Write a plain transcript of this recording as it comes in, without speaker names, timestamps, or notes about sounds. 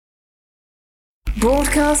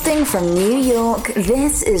Broadcasting from New York,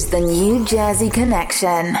 this is the New Jersey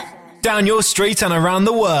Connection. Down your street and around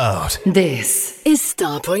the world. This is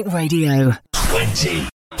Starpoint Radio.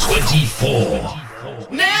 2024.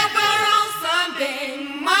 Never on Sunday,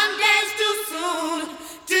 Monday's too soon.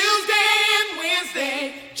 Tuesday and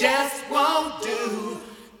Wednesday just won't do.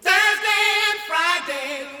 Thursday and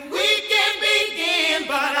Friday, we can begin,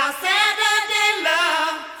 but our Saturday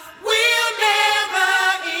love will never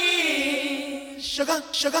end. Sugar,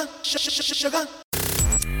 sugar, sugar.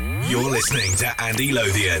 You're listening to Andy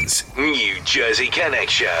Lothian's New Jersey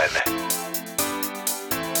Connection.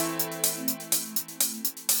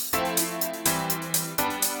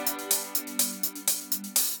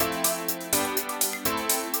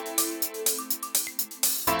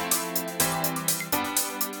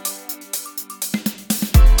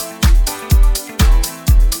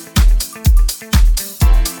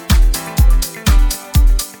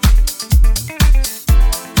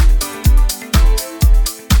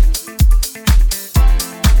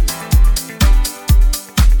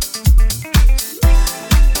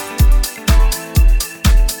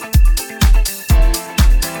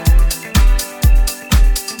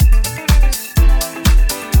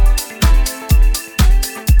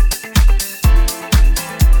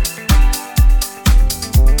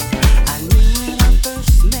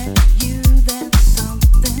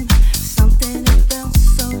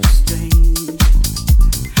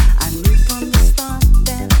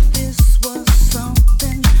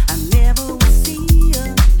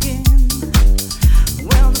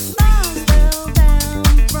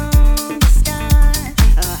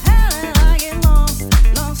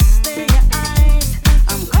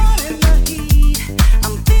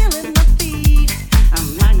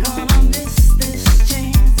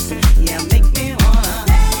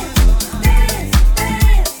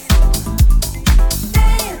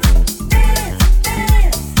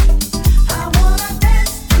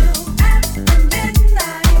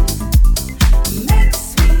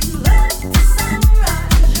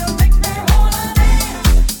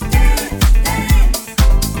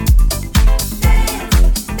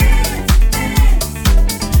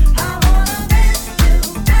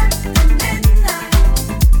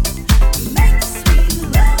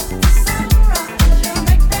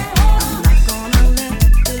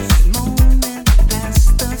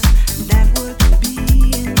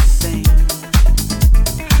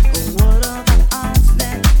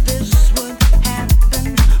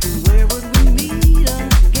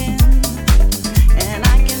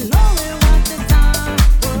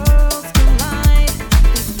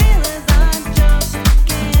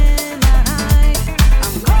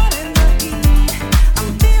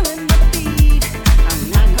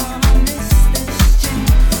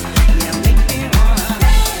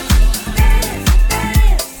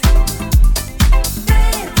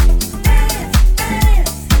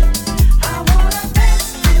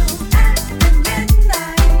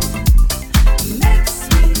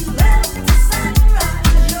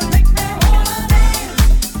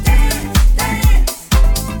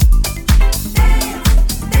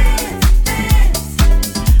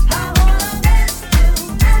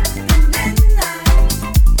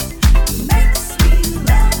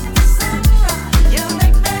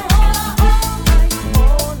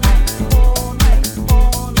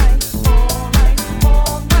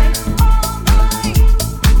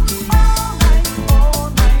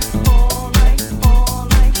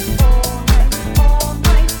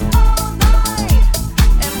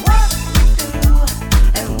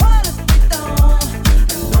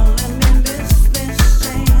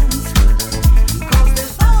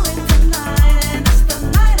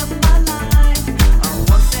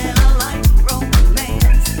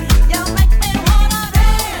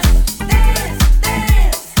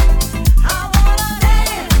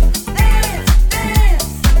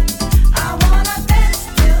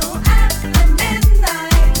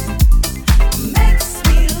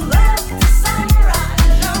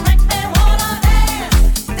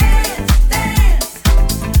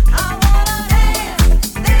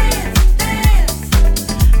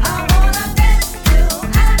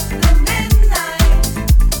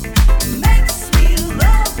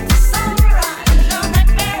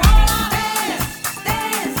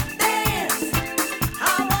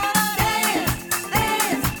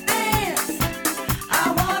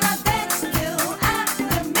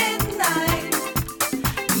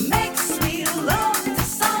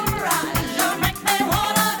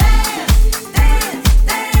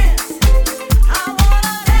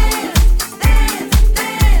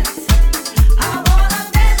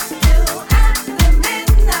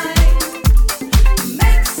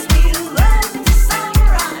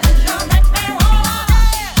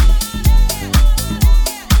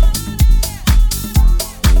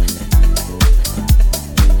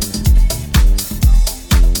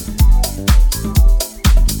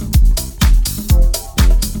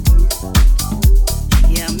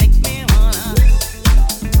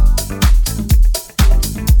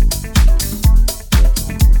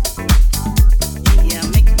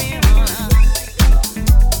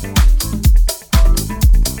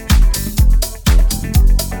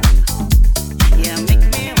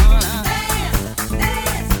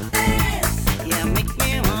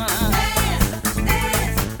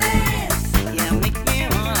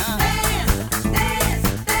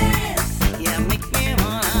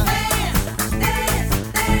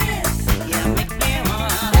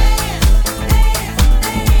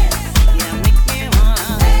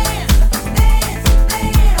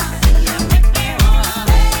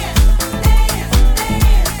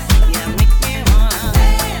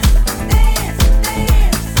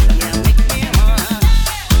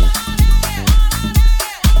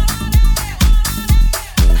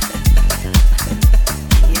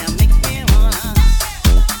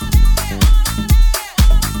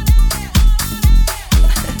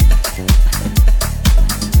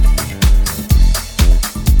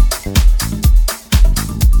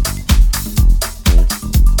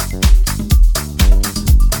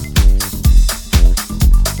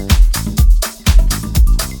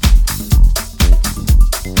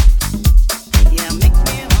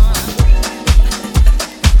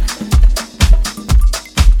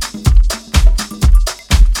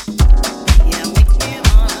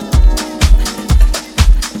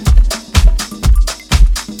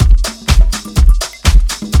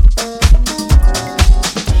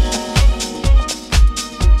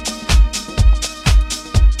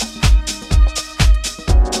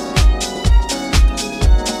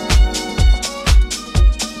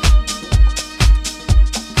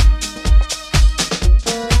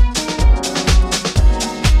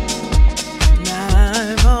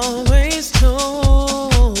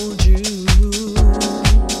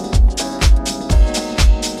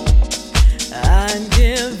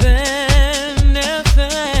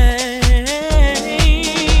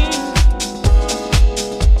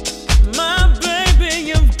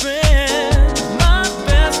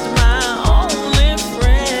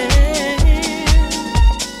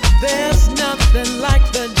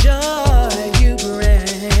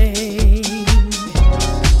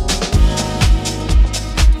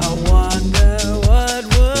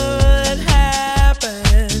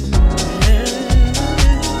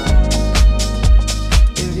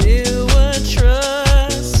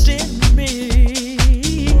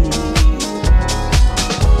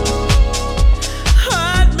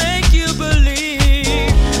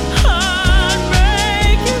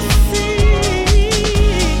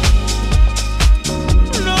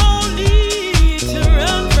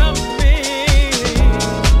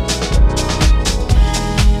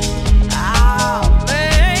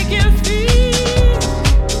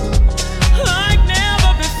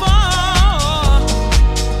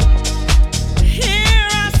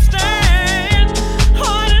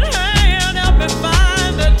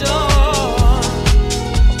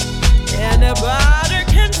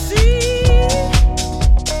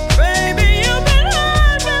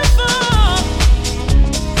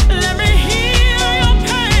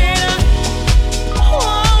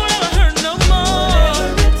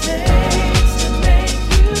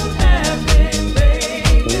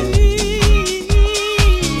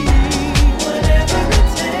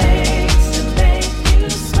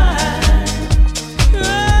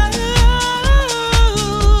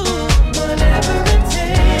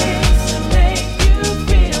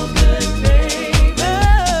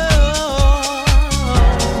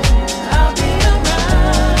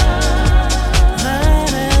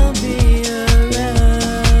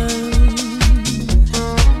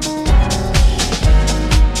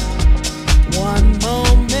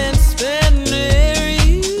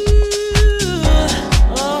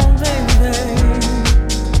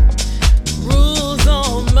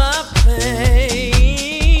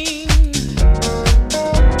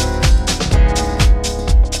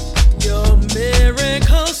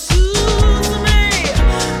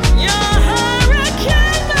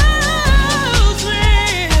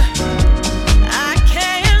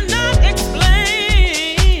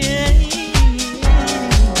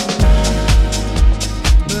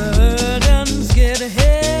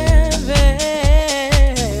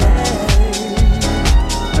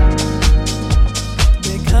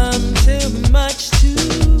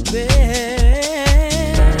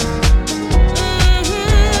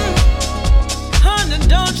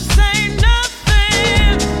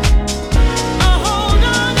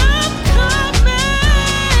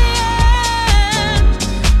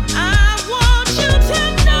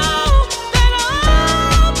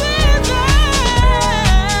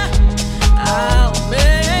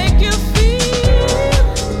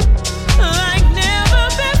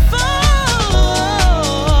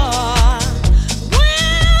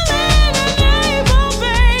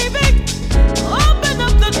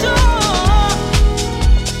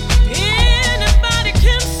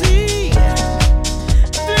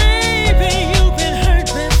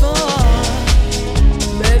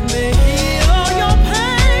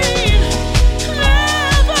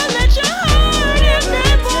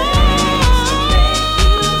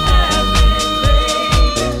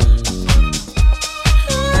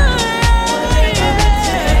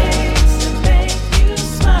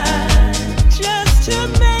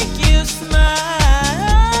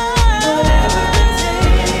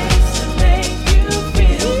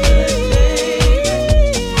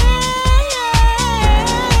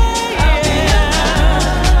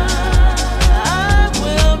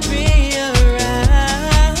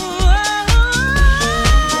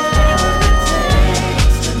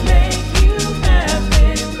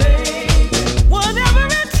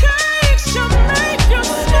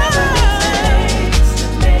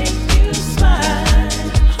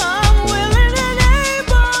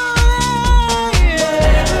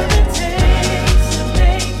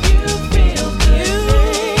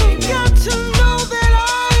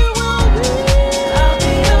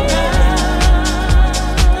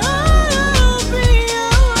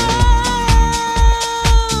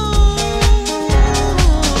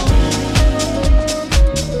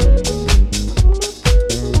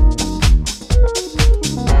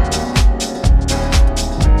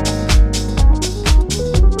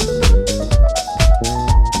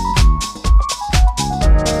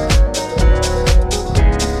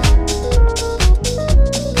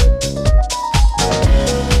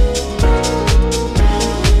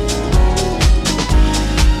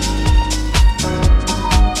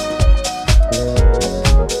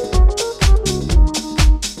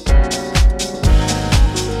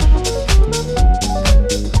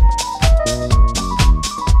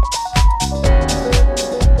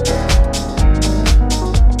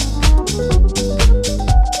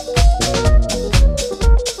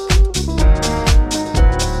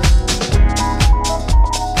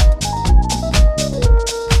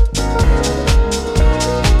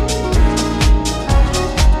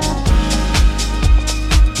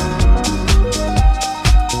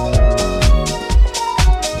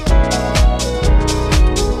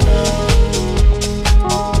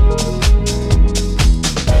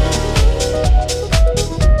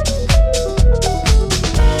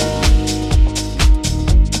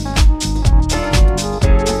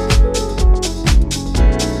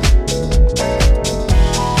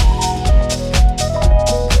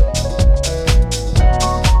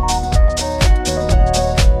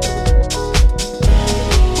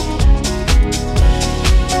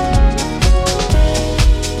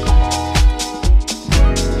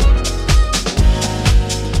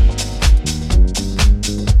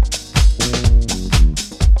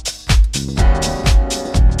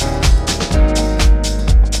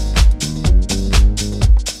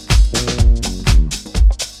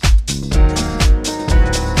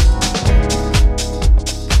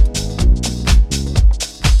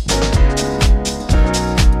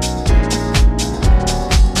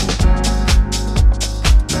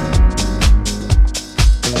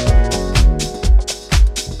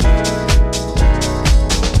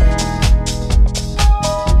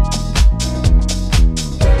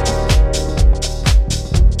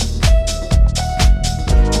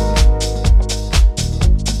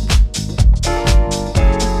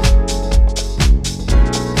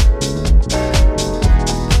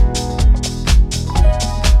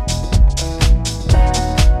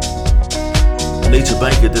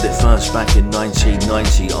 back in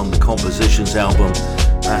 1990 on the Compositions album.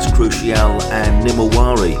 That's Krewcial and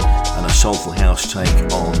Nimiwari, and a soulful house take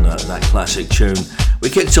on that classic tune. We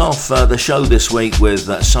kicked off the show this week with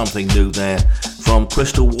something new there from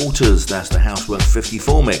Crystal Waters. That's the HouseWerQ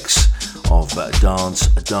 54 mix of Dance,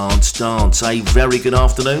 Dance, Dance. A very good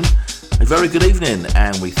afternoon, a very good evening,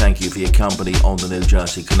 and we thank you for your company on the New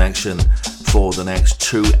Jersey Connection for the next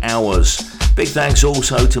 2 hours. Big thanks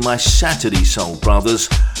also to my Saturday Soul brothers.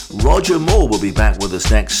 Roger Moore will be back with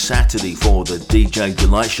us next Saturday for the DJ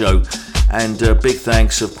Delight Show. And big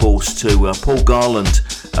thanks, of course, to Paul Garland,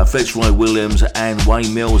 Fitzroy Williams and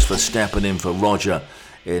Wayne Mills for stepping in for Roger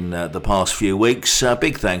in the past few weeks.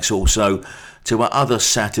 Big thanks also to our other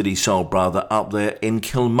Saturday Soul brother up there in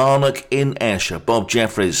Kilmarnock in Ayrshire, Bob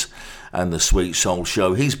Jeffries and the Sweet Soul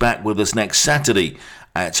Show. He's back with us next Saturday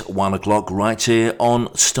at 1 o'clock right here on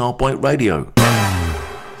Starpoint Radio.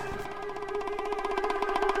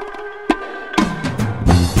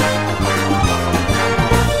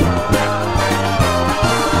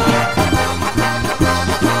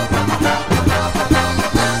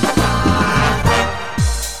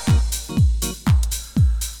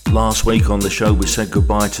 Last week on the show we said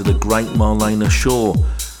goodbye to the great Marlena Shaw.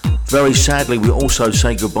 Very sadly we also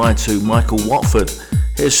say goodbye to Michael Watford.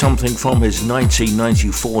 Here's something from his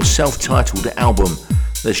 1994 self-titled album.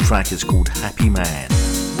 This track is called Happy Man.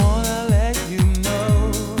 Wanna let you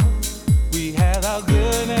know we had our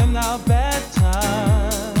good and our bad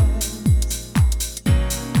times,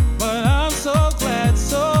 but I'm so glad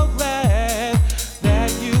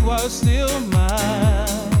that you are still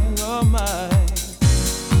mine, oh mine.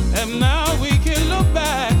 And now we can look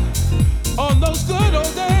back on those good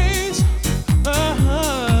old days.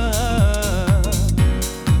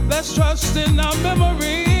 Let's trust in our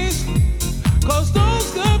memories, 'cause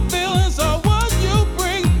those good feelings are what you bring.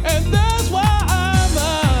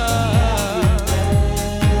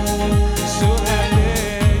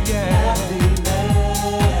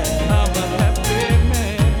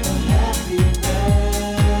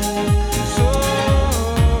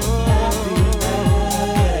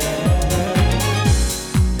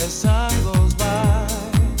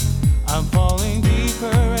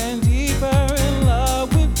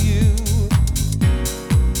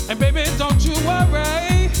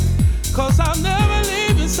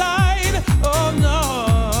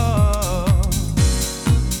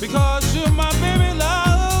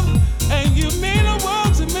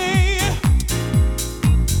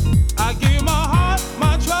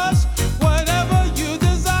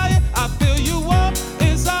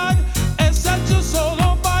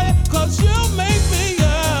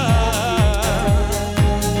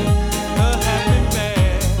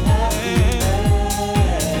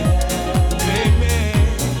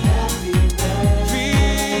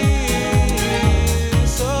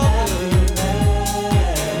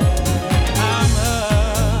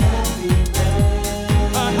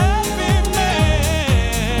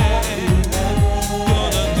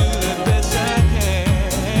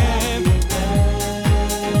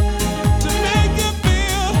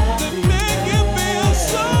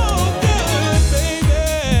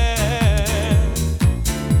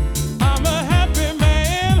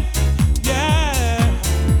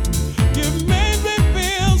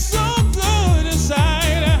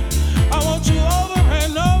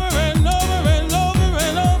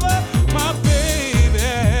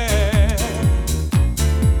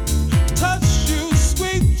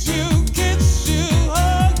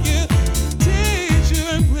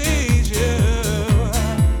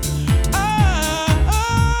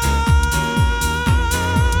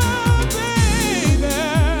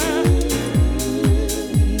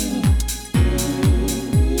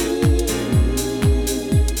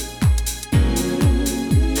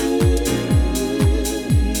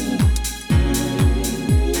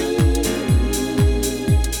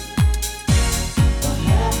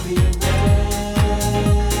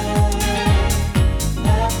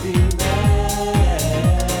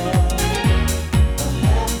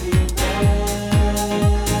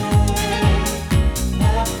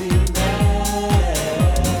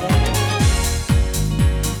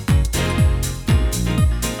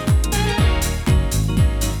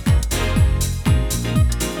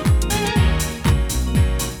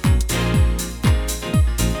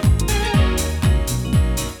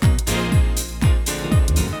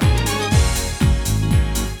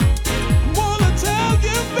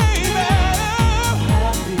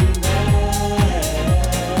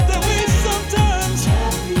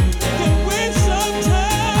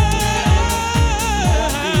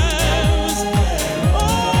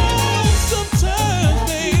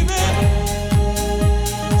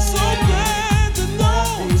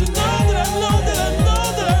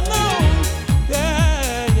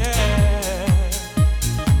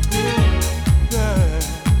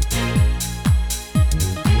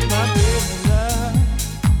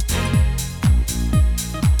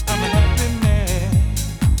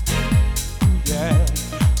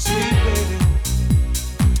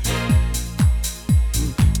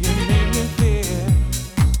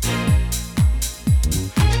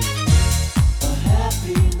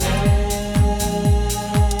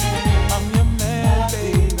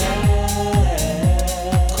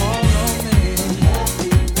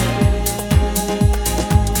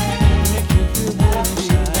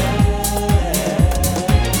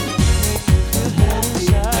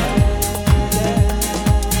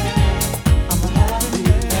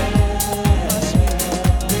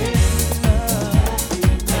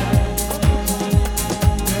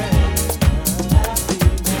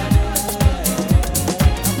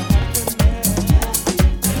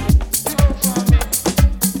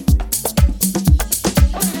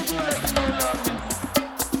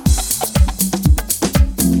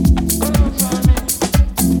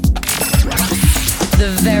 the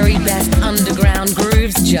very best underground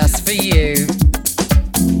grooves just for you.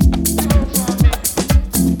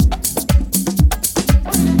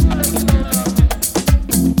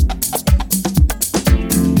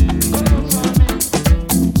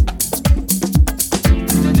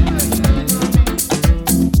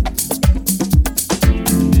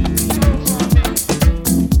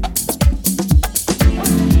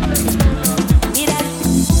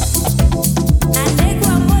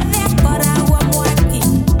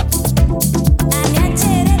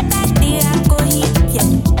 Tira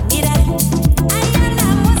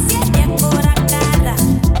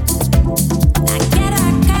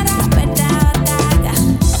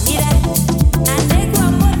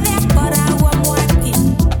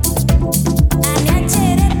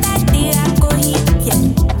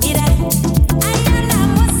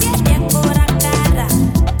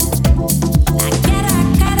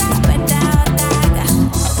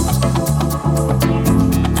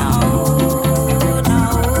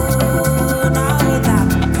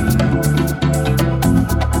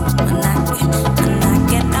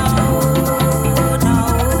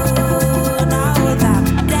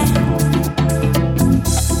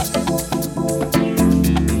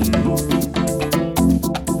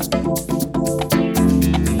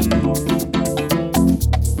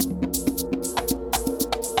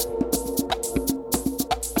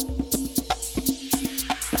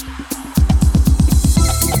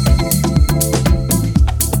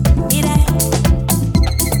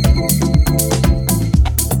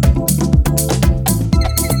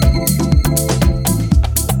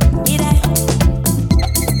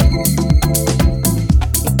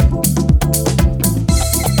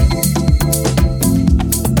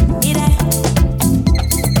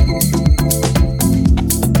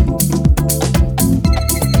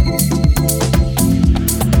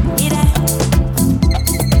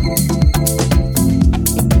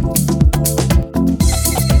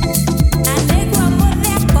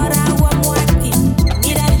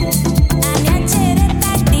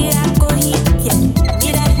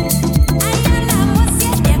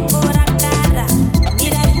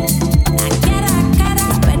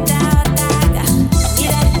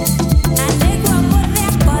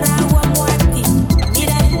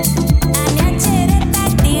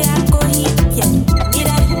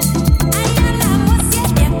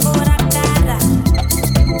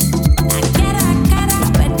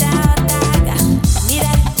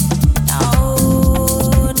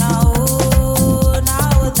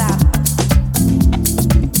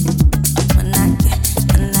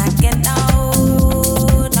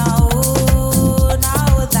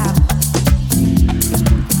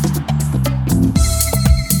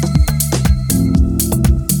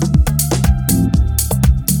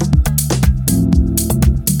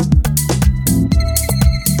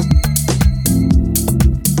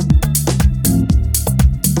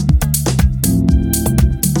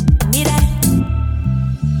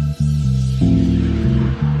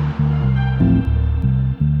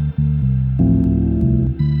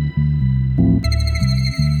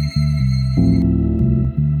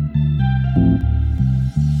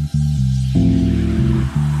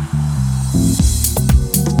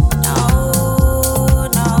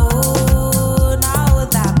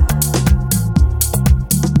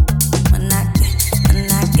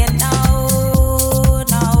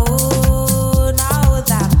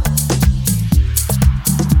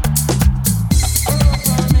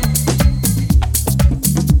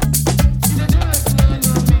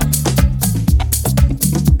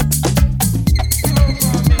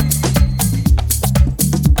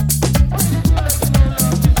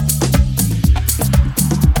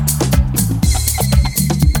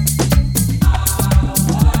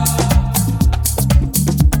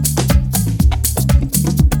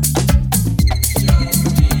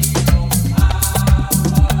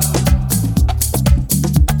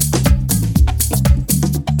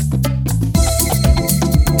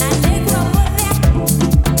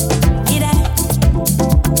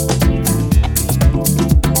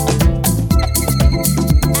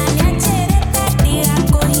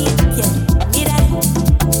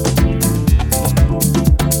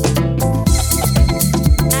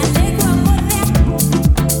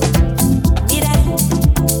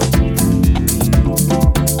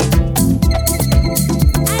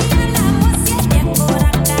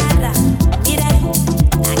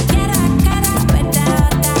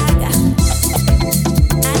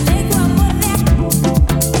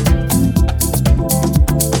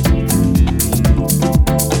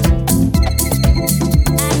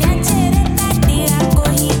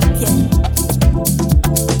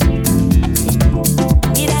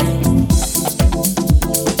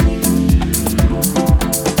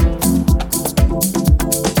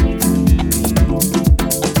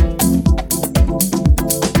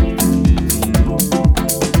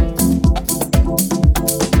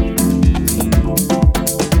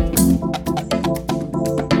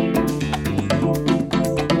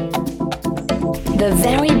The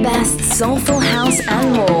very best soulful house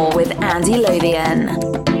and more with Andy Lothian.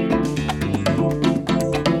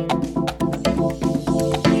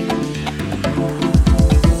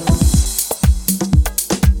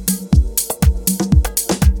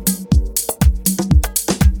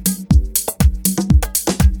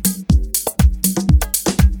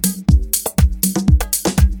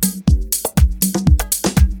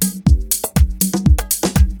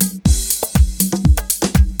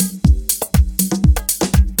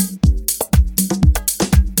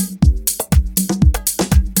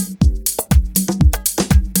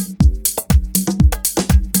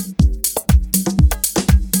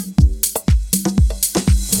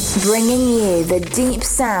 Bringing you the deep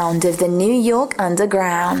sound of the New York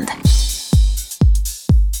underground.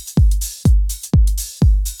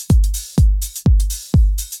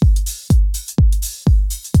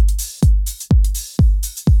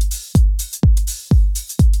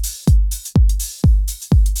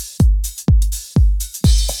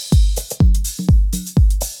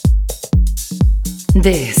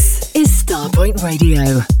 This is Starpoint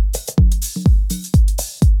Radio.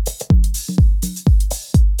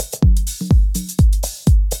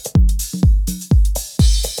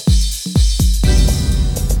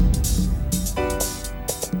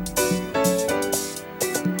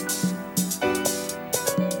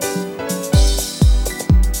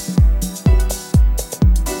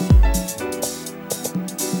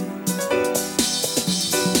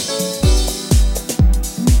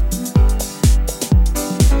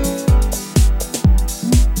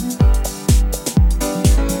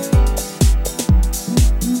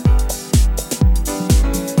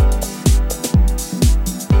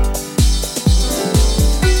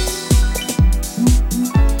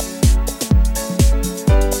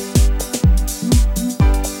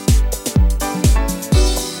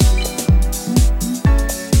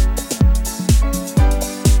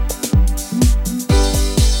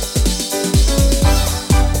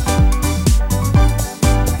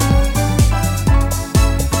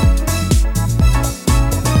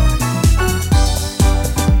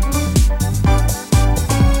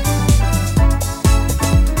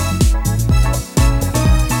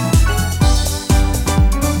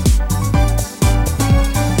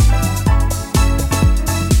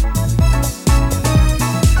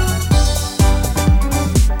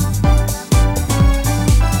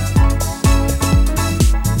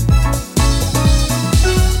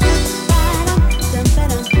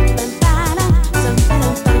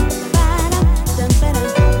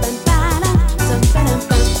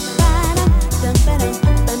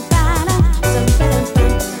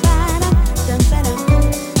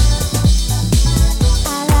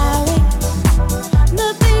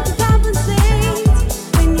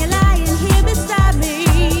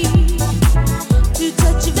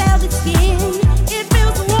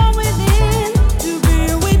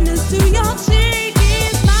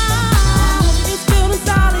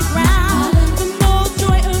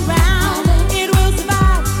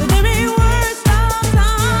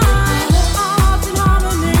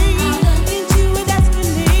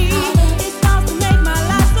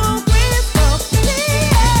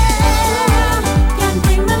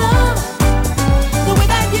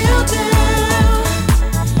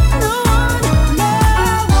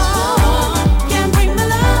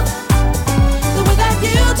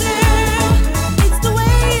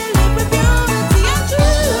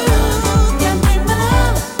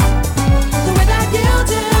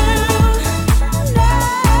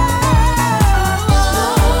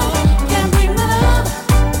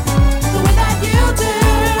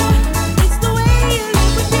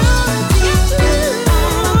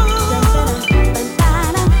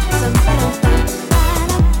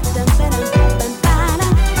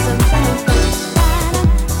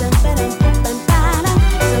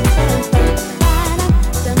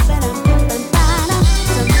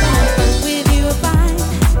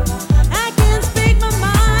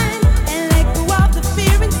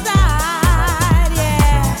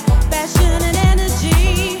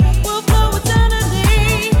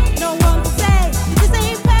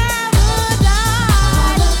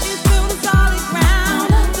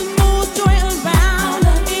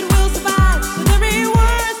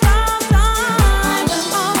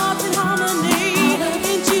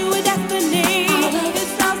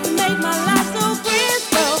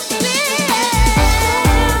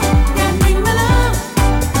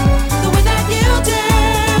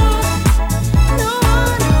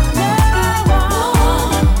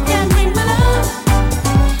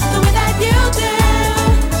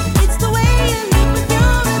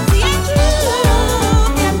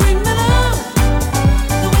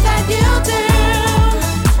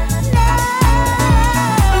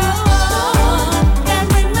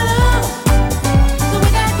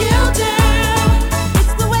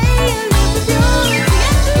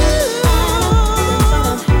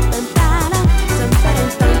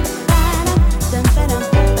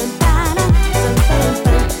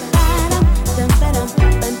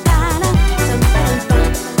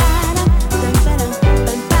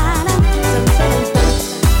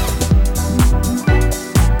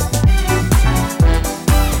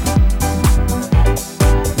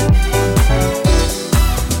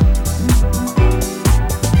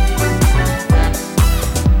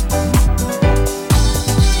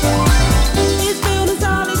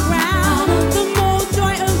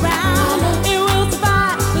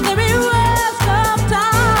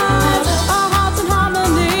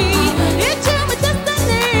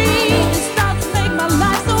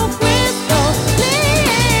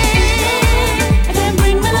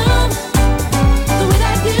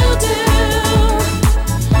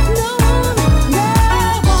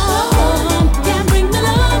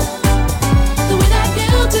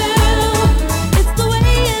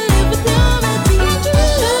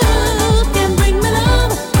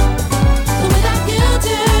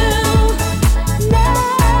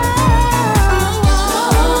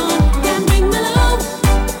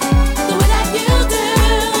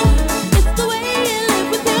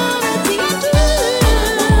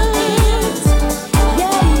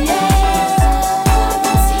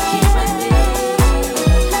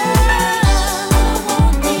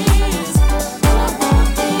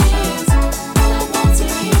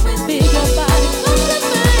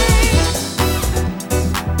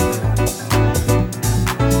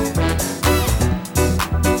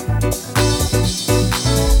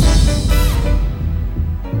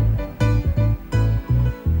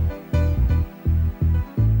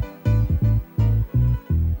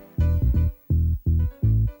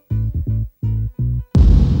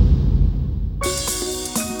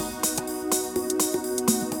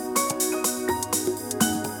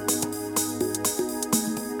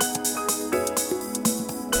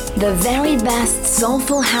 The very best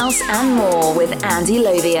soulful house and more with Andy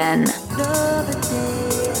Lothian.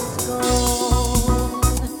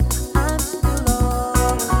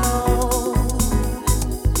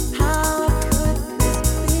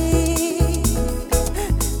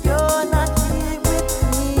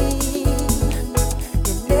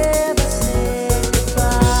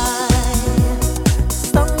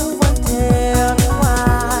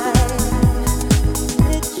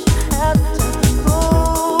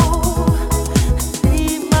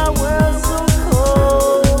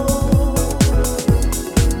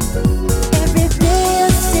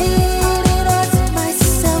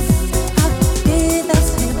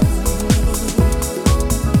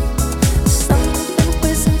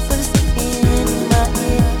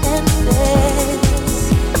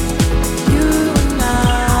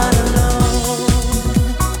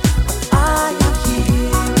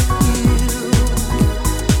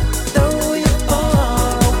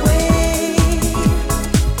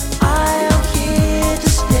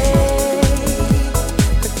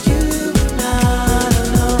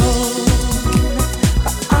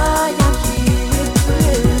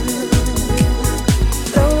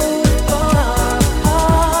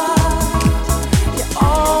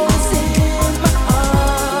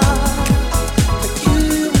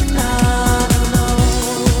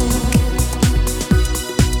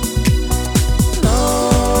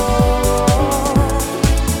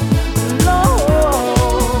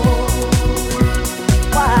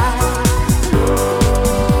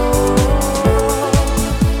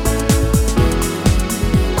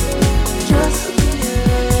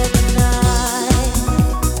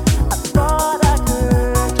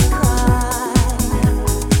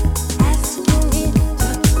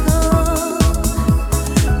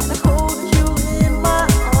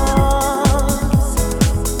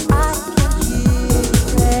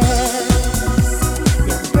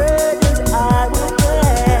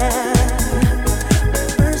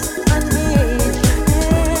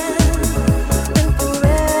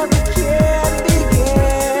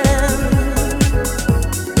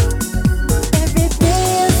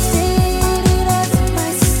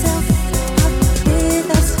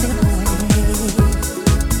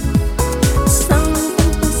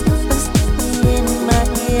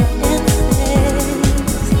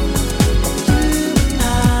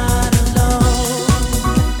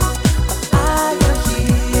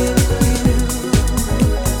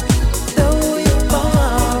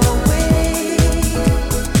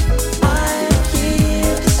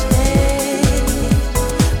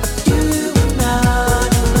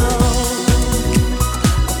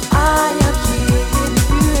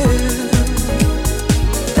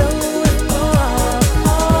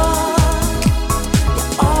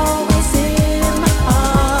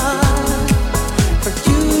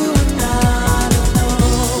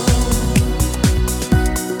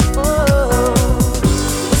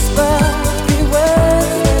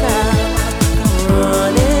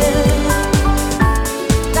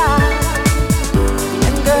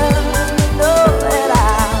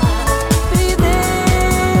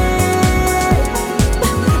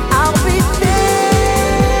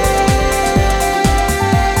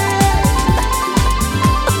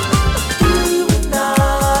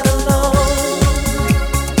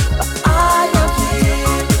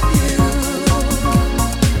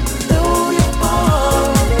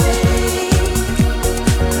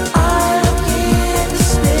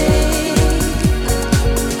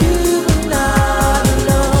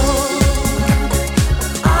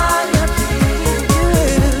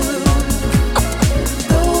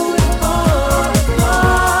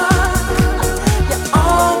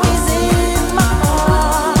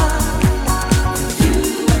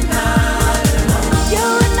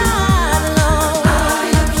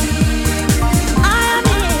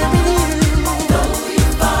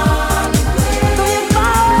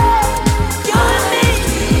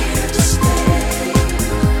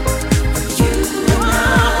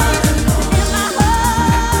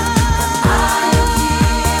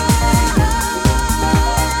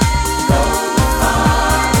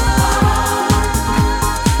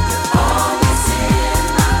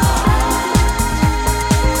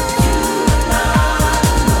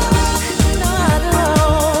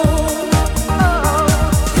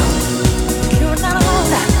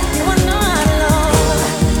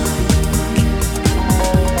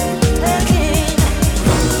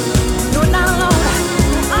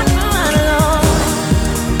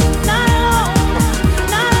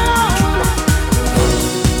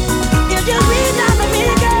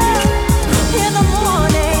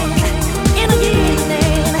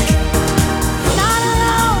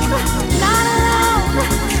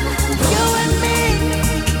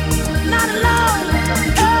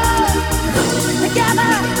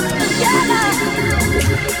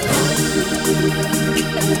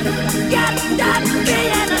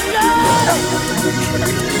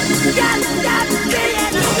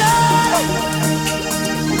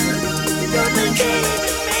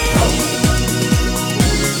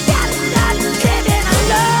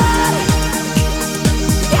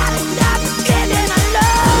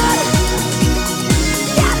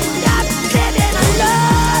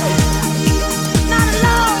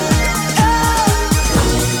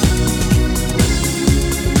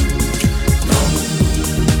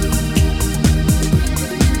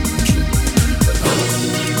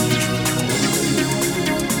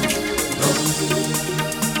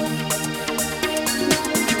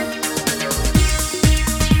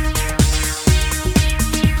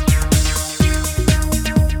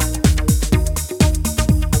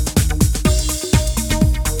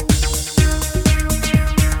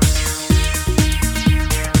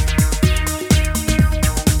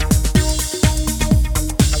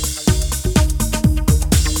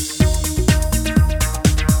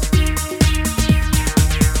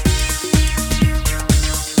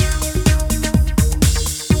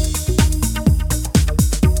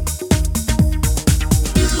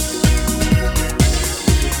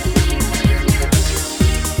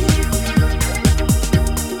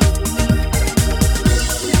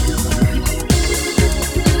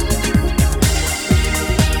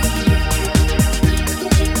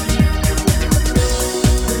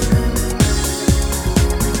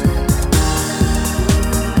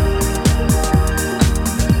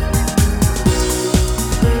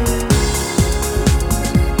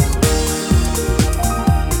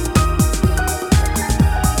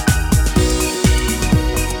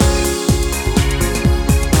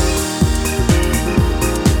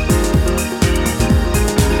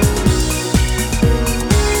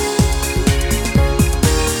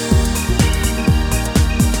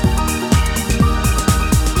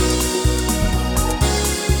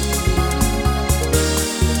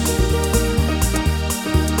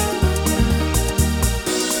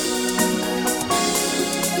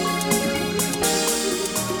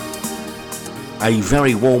 A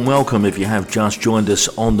very warm welcome if you have just joined us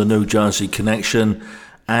on the New Jersey Connection.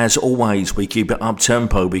 As always, we keep it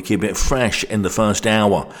up-tempo, we keep it fresh in the first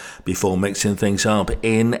hour before mixing things up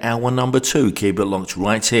in hour number 2. Keep it locked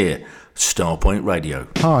right here, Starpoint Radio.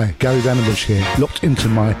 Hi, Gary Vandenbush here, locked into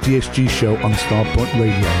my DSG show on Starpoint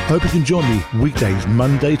Radio. Hope you can join me weekdays,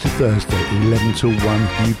 Monday to Thursday, 11 till 1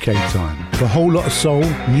 UK time. For a whole lot of soul,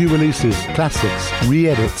 new releases, classics,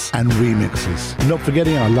 re-edits and remixes. Not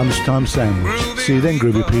forgetting our lunchtime sandwich. Groovy, see you then,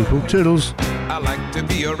 groovy people. Toodles. I like to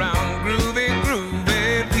be around groovy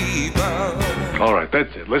people. All right,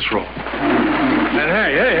 that's it. Let's roll. And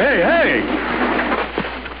hey!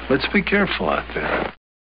 Let's be careful out there.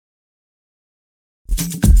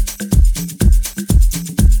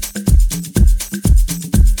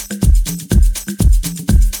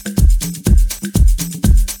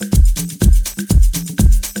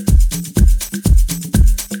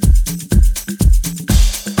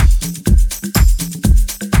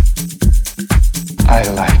 I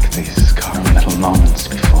like these calm little moments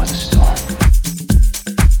before the storm.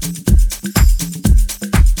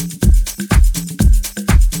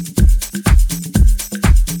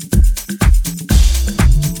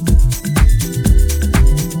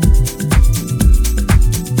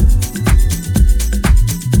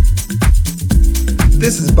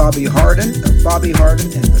 This is Bobby Hardin of Bobby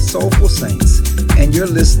Hardin and the Soulful Saints, and you're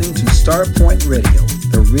listening to Starpoint Radio,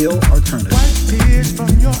 the real alternative. Wipe tears from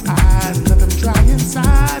your eyes, let them dry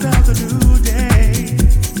inside of the new day.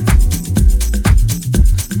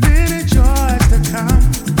 Many joys to come,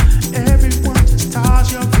 everyone just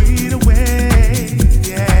toss your greed away.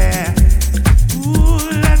 Yeah. Ooh,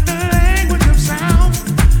 let the language of sound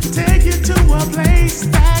take you to a place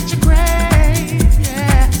that you crave.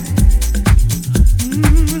 Yeah.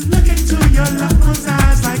 Look into your loved one's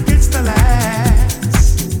eyes like it's the last.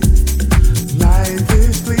 Life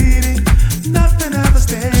is fleeting, nothing ever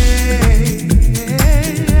stays.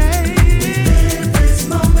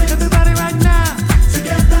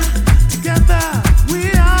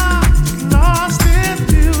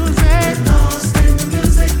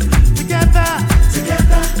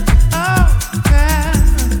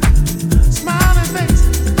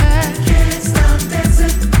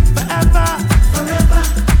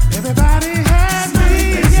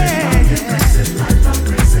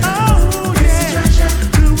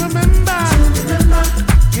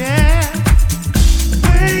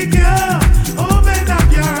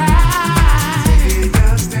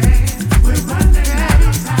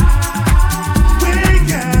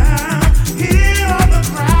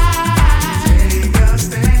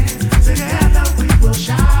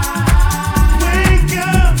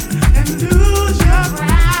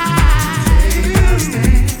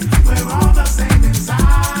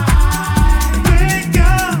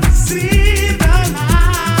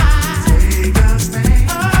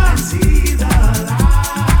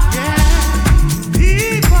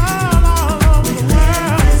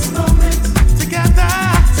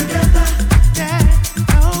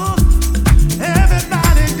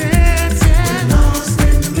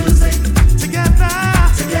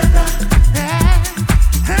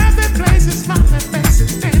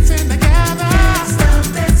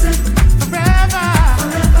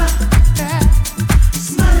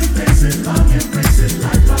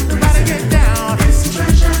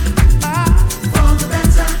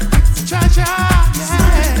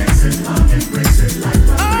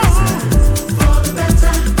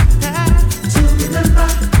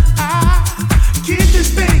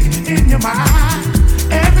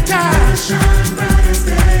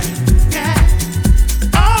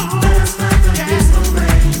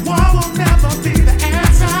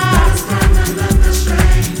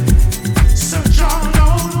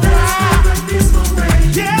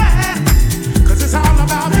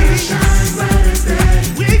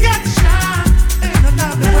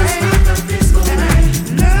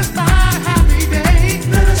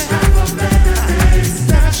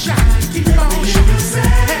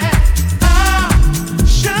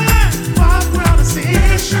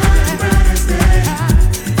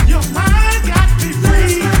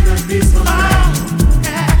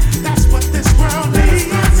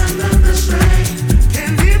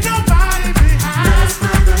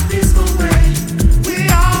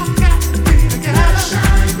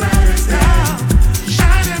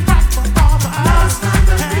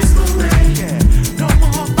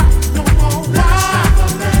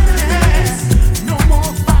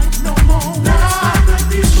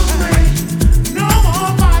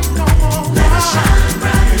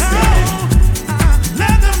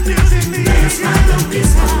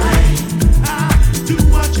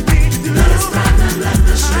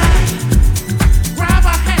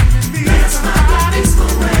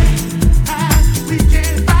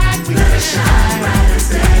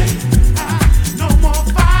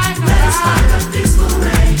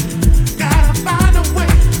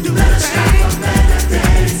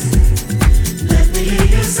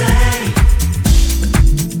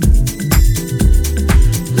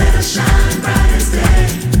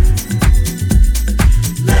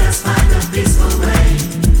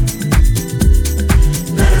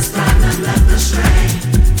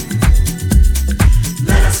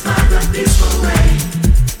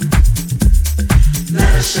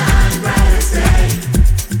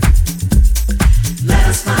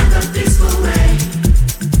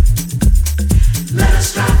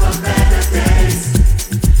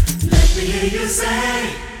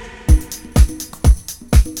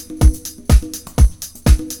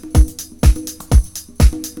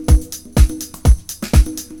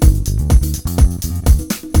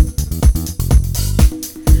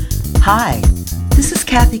 Hi, this is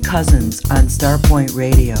Kathy Cousins on Starpoint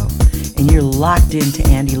Radio, and you're locked into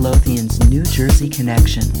Andy Lothian's New Jersey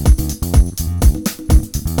Connection.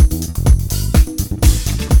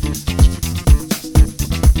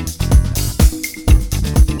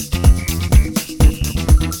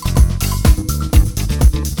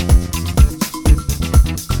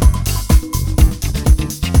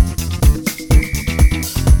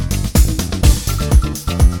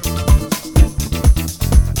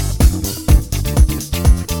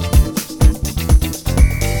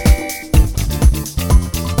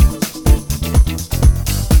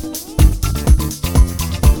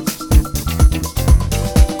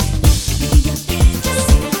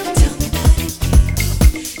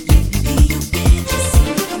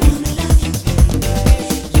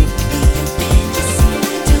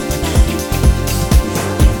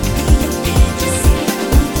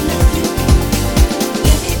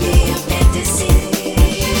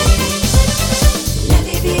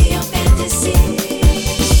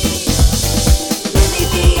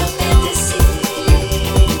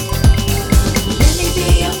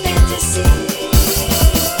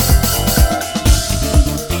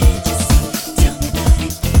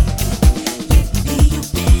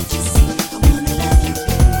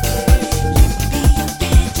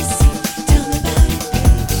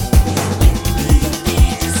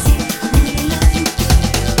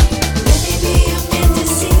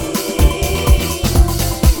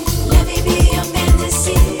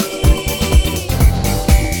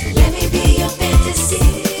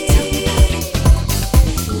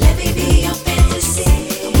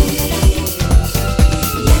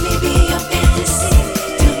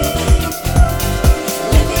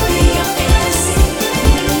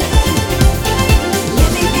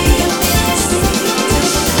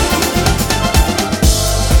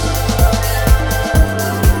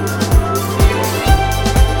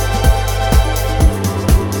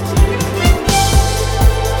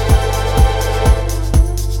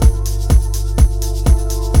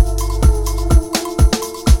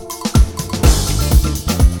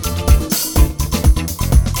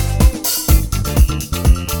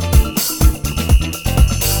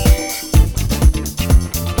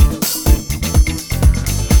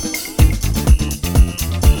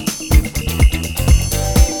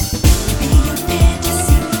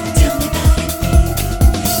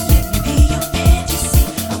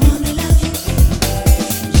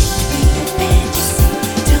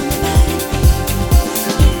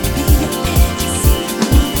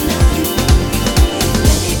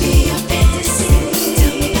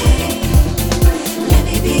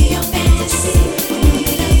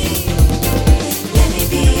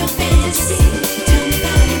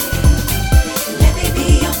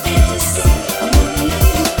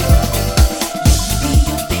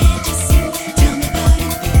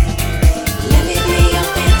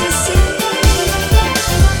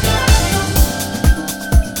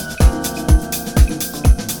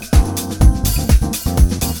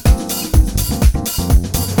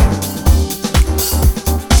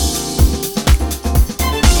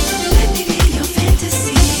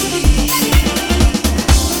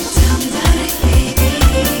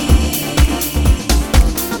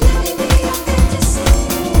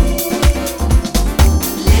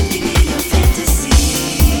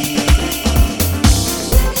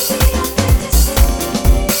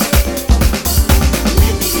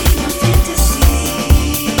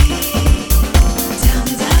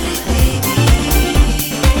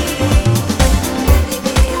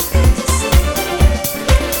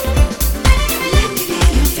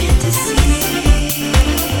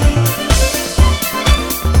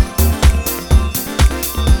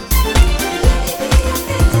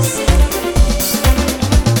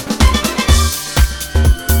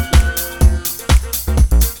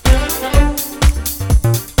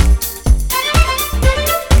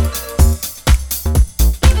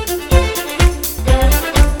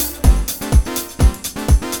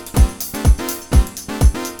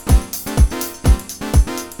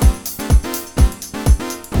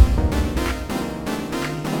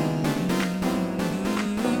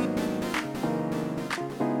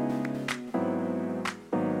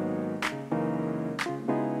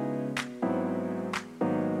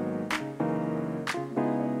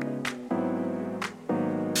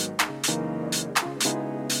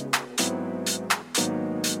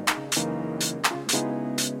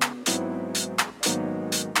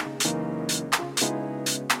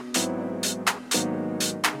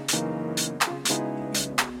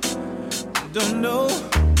 Don't know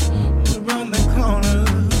what's around the corner.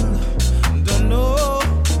 Don't know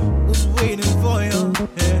what's waiting for you.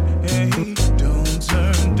 Hey, hey, don't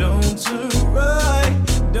turn right.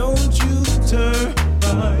 Don't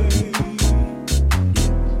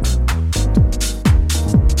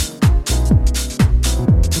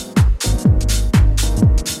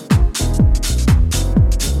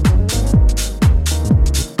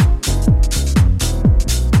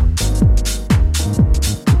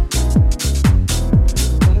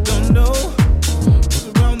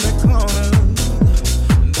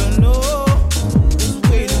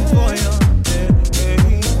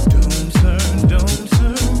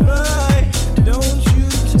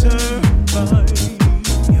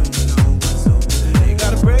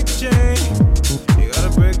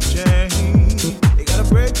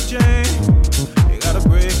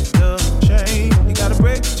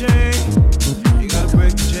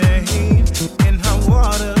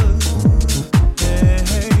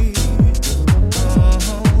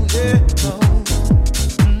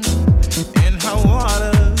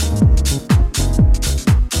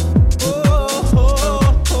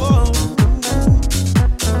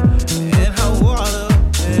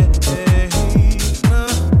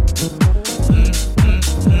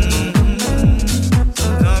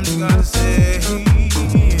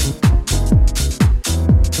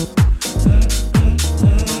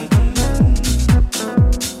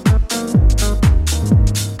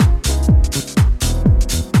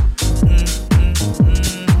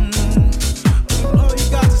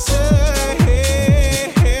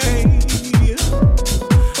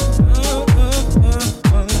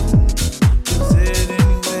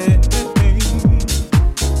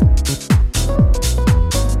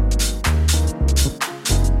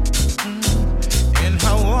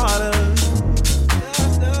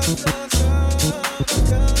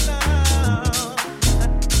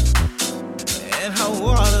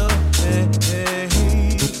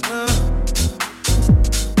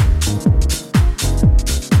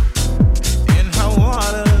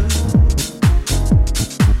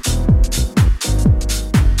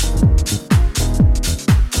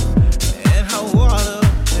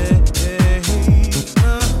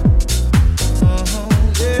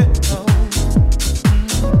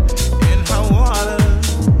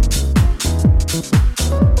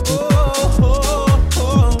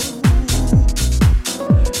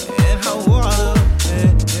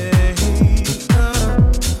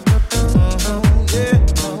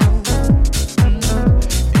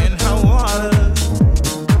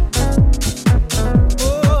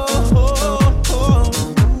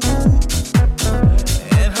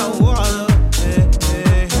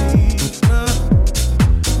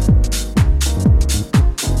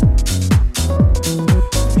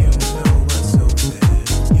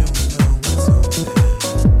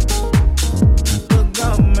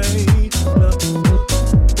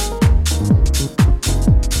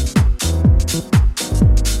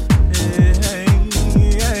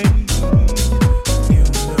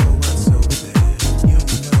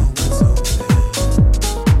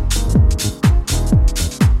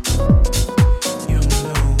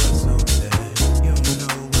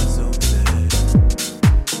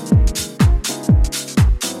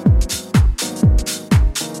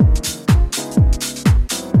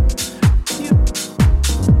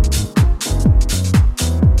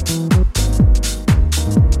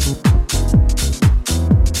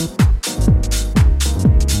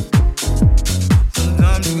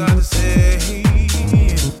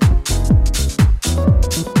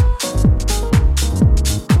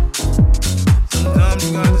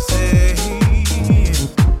you got to say.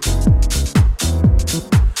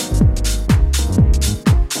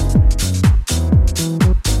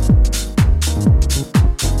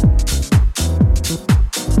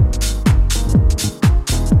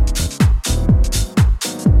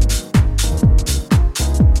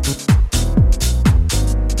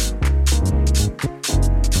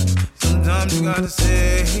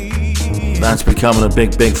 That's becoming a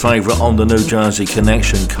big favourite on the New Jersey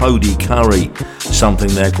Connection. Cody, Currie, something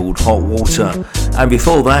there called Hot Water. And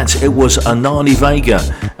before that, it was Anané Vega,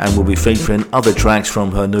 and we'll be featuring other tracks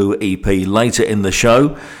from her new EP later in the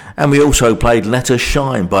show. And we also played Let Us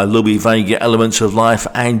Shine by Louie, Vega, Elements of Life,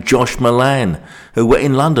 and Josh Milan, who were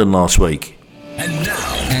in London last week.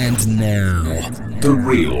 And now, the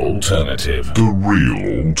real alternative. The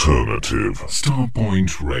real alternative.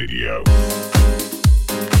 Starpoint Radio.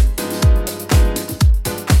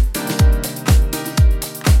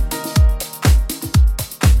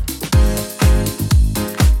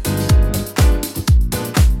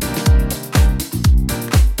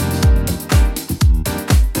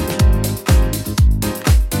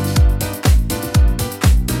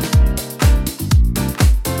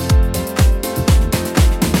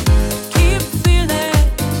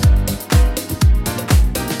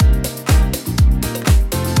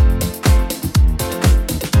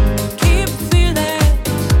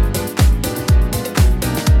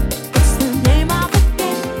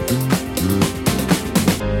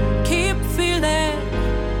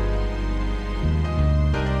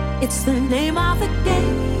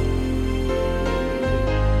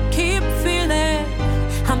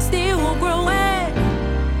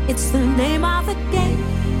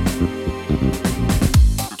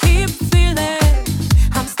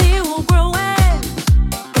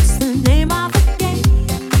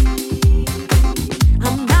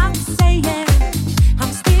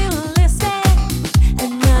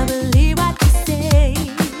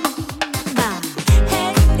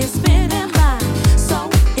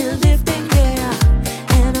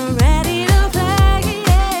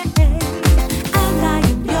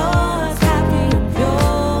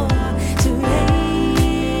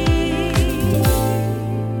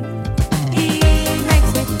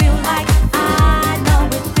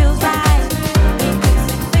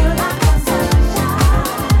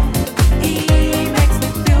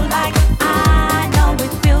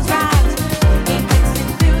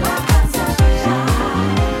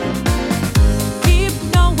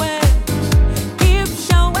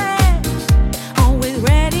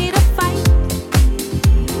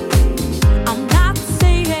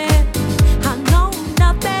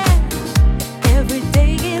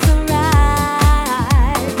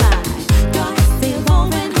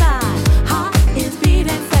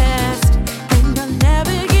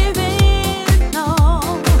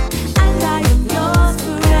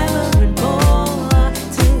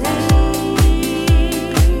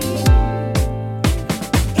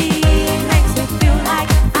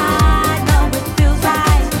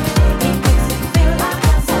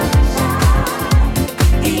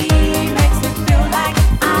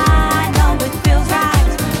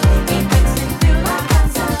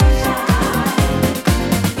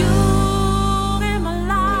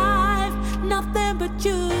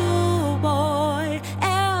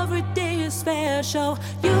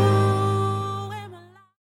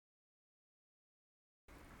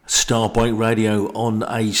 Starpoint Radio on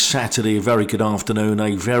a Saturday. A very good afternoon,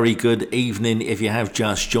 a very good evening if you have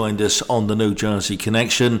just joined us on the New Jersey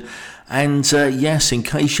Connection. And yes, in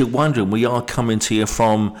case you're wondering, we are coming to you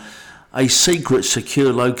from a secret,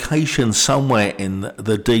 secure location somewhere in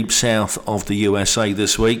the deep south of the USA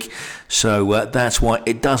this week. So that's why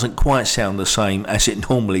it doesn't quite sound the same as it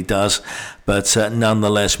normally does. But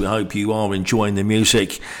nonetheless, we hope you are enjoying the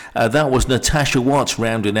music. That was Natasha Watts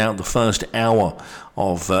rounding out the first hour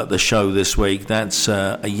of the show this week. That's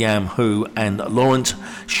a Yam Who and Laurent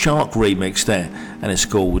Schark remix there. And it's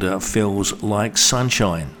called Feels Like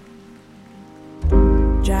Sunshine.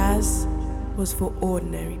 Jazz was for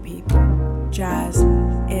ordinary people. Jazz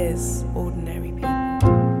is ordinary people.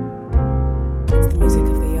 It's the music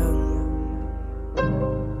of the young.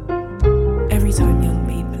 Every time young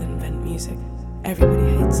people invent music,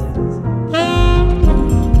 everybody hates it.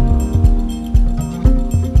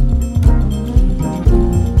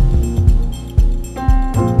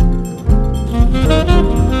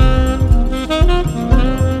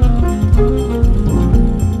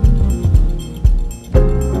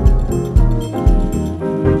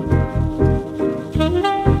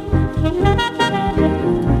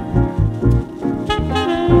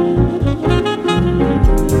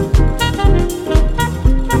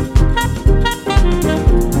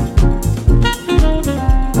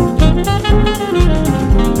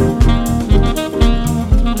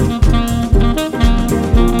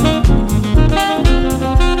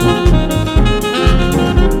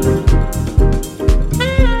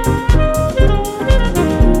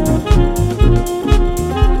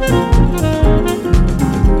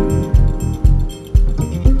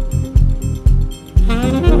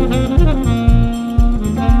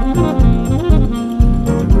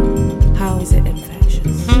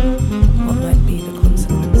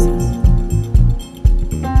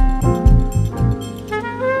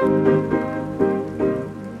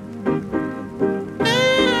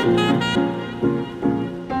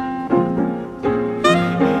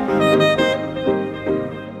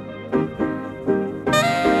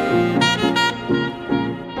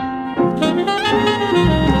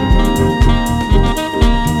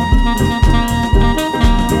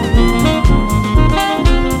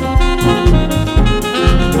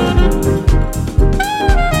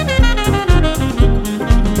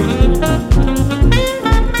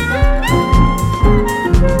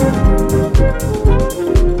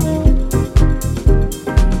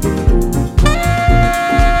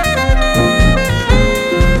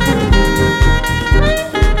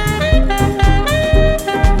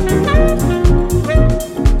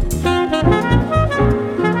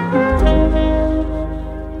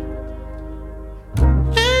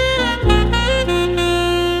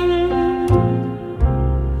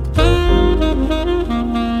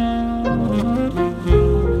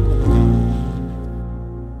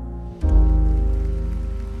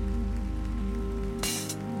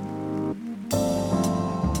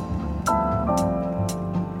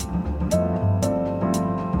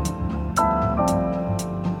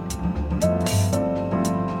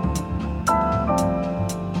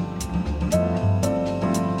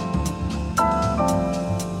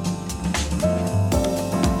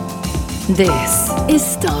 This is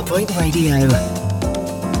Starpoint Radio.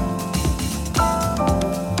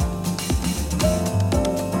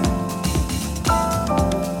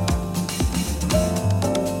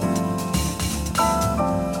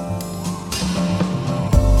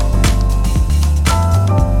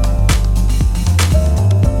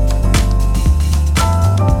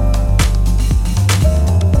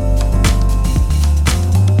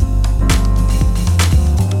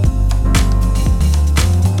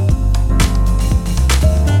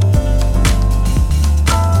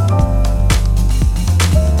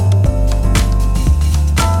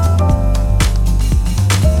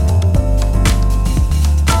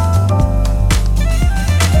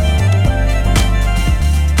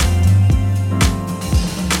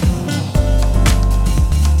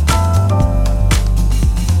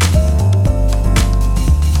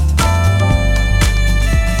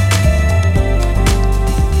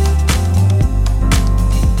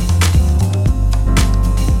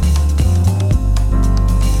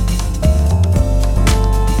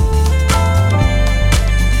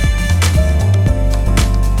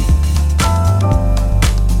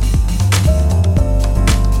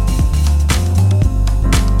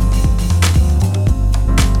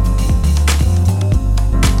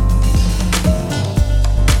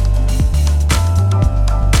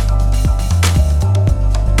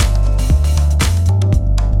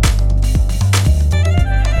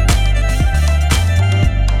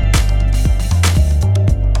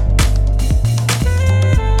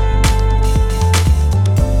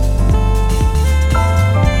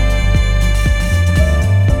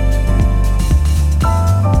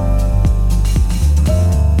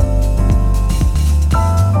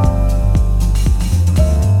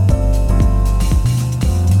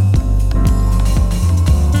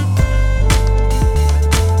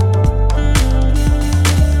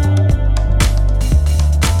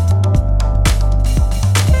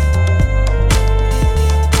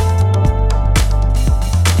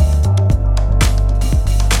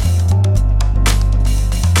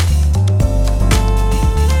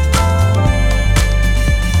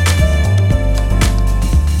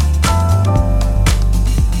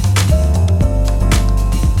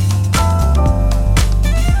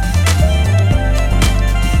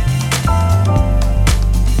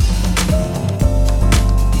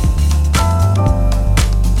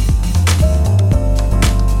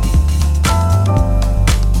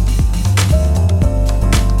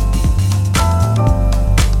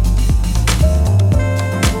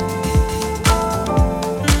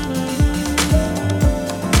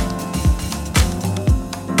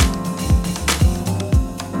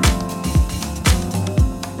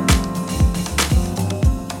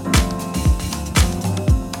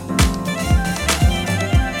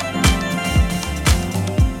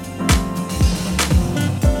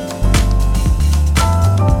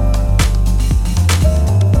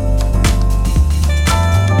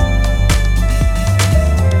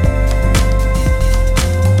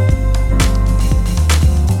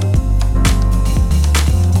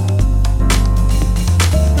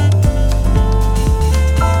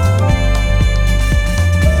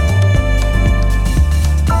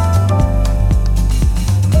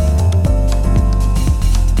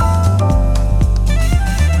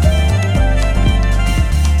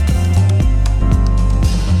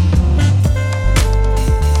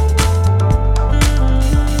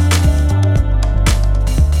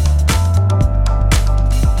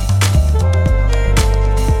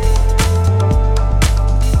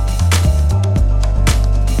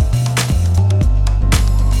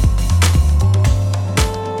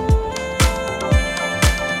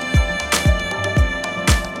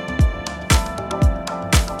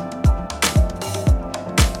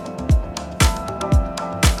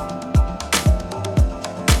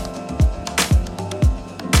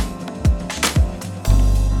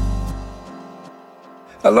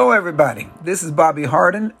 Hello, everybody. This is Bobby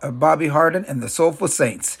Hardin of Bobby Hardin and the Soulful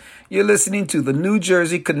Saints. You're listening to the New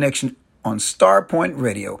Jersey Connection on Starpoint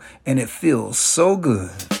Radio, and it feels so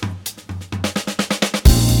good.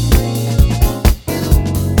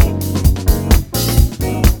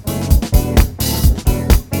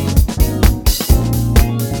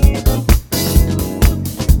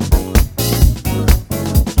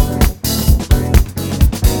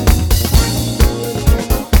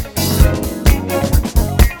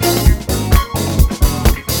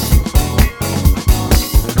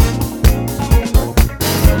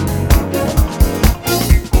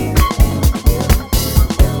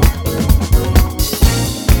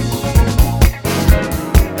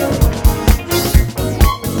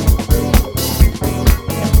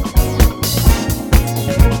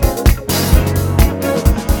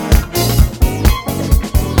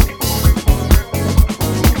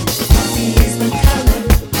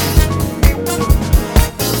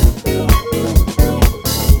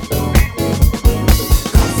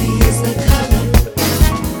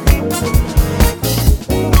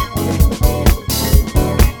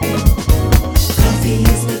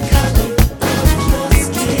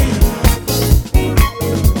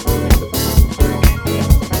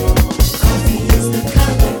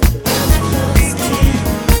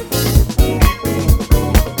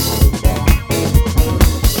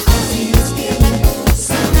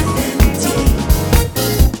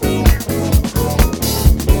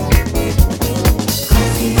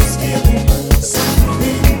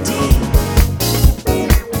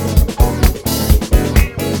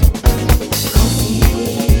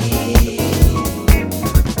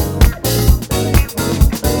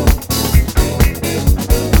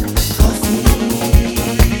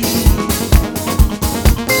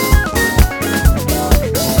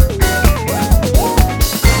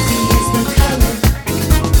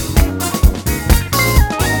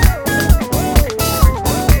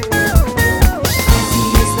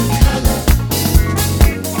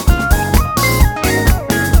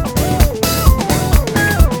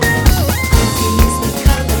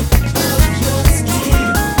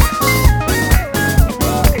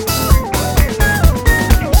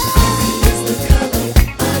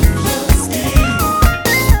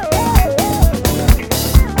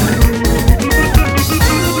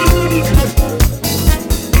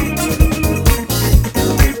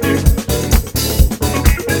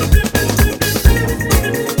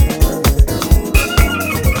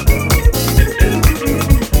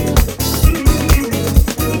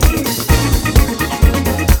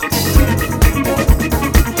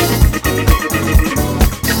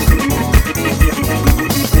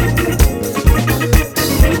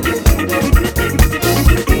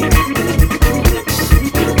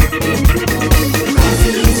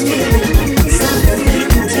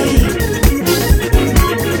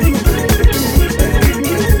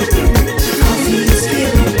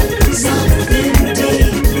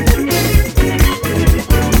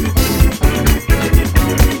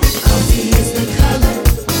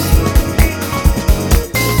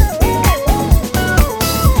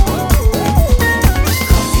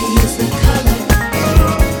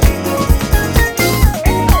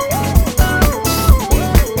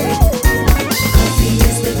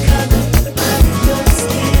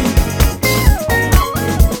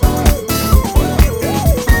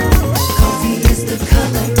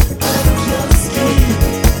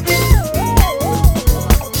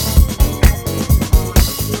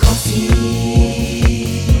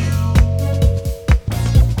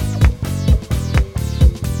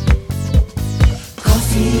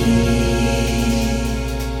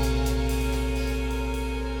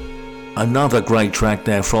 Another great track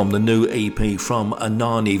there from the new EP from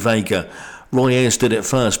Anané, Vega. Ayers did it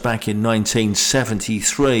first back in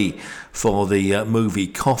 1973 for the movie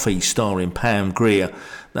Coffy, starring Pam Grier.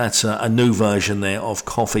 That's a new version there of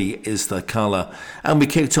Coffee is the Colour. And we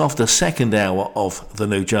kicked off the second hour of the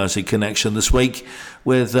New Jersey Connection this week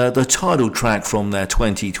with the title track from their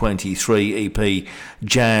 2023 EP,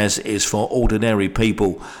 Jazz is for Ordinary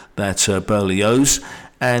People. That's Berlioz.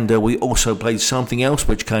 And we also played something else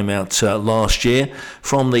which came out last year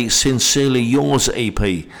from the Sincerely Yours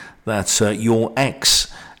EP. That's Your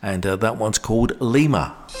Ex, and that one's called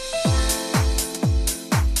Lima.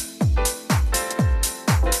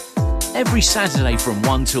 Every Saturday from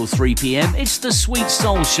 1 till 3 p.m, it's the Sweet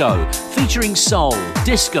Soul Show, featuring soul,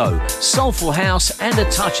 disco, soulful house and a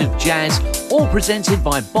touch of jazz, all presented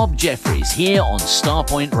by Bob Jeffries here on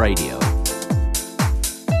Starpoint Radio.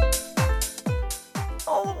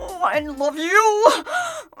 Oh, I love you!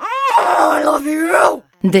 Oh, I love you!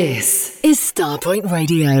 This is Starpoint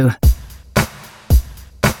Radio.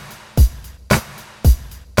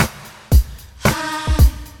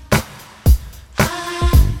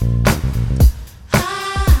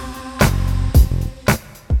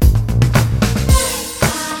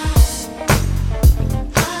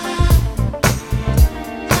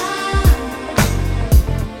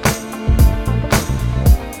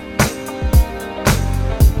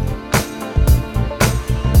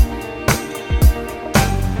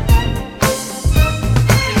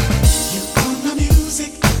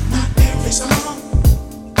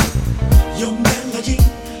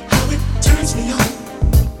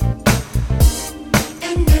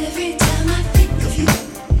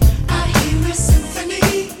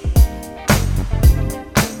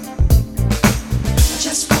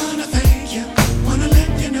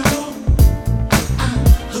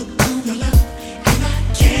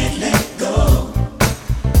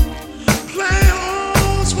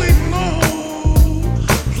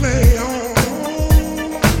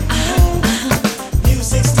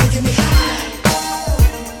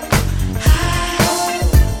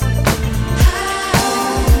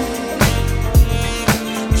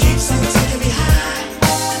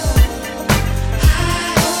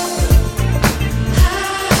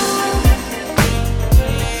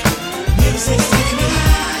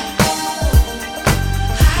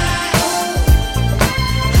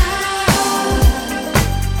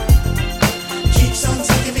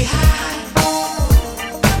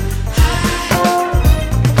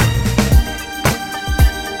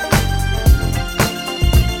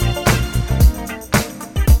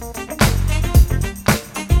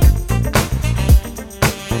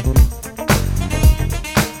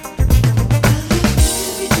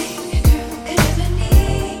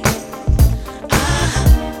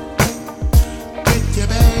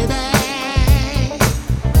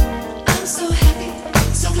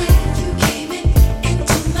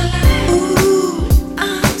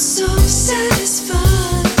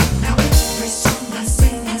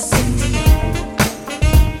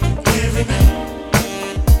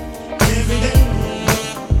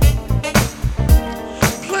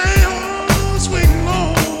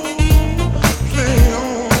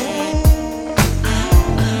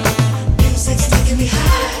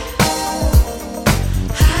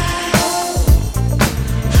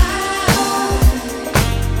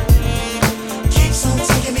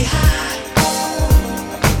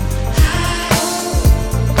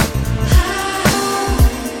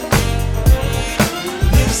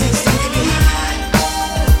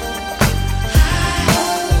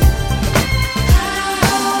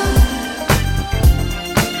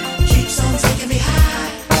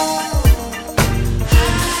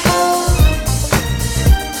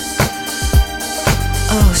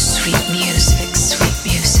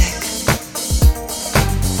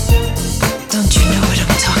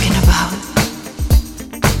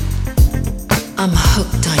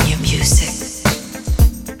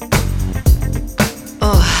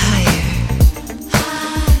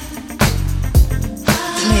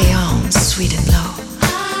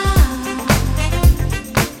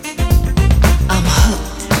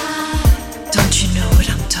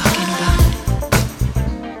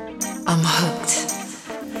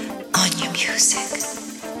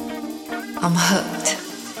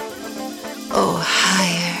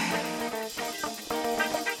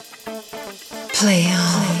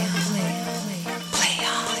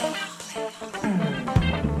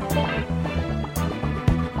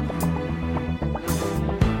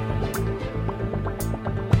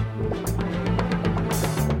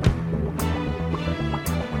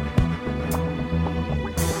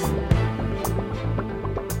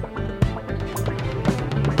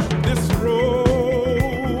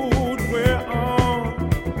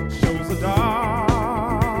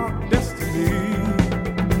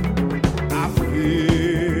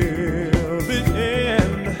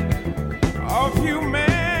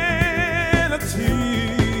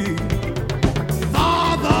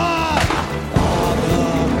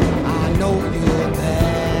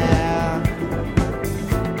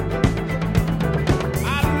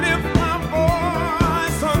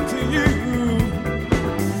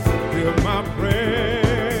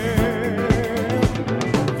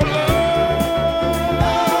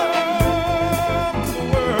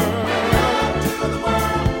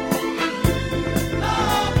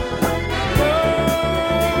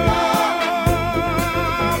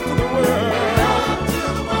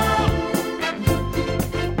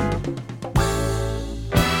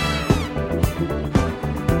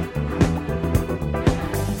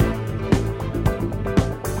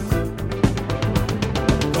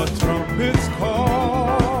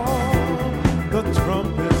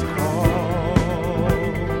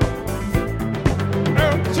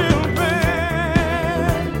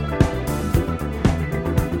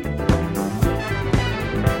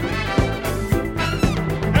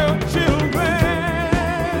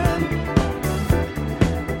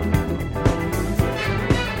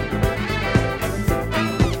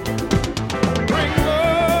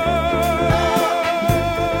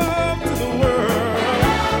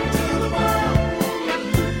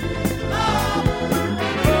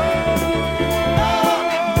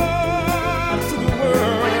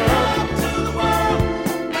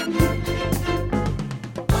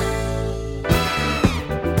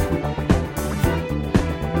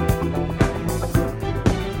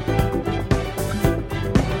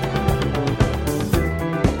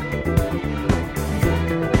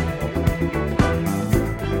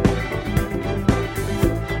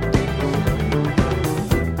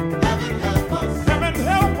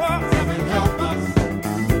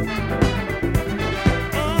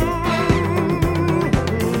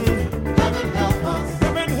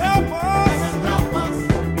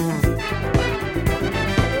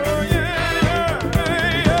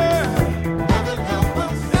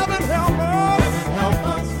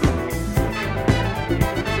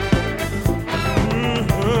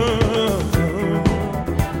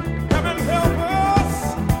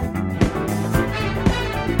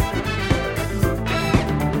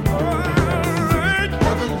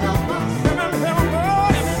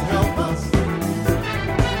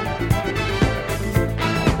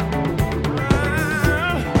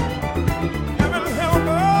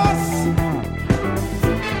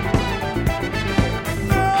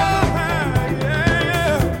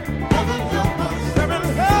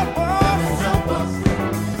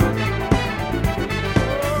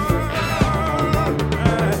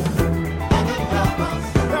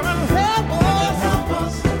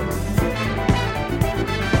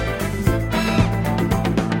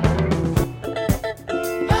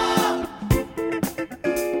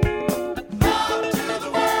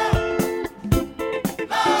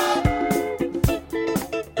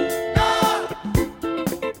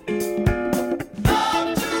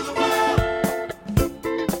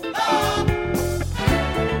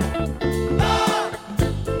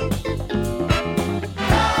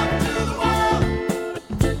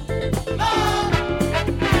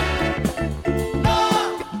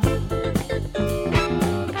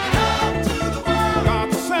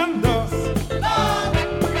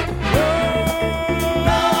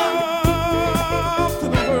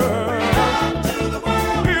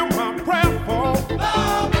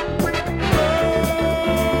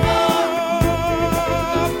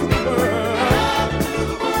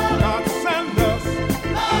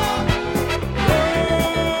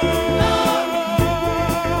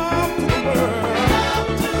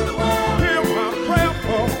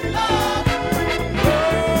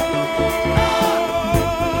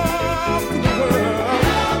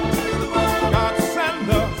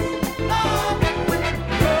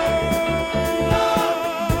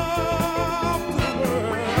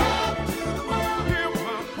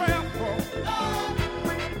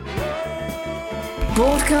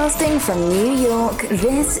 Broadcasting from New York,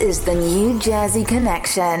 this is the New Jersey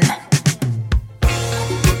Connection.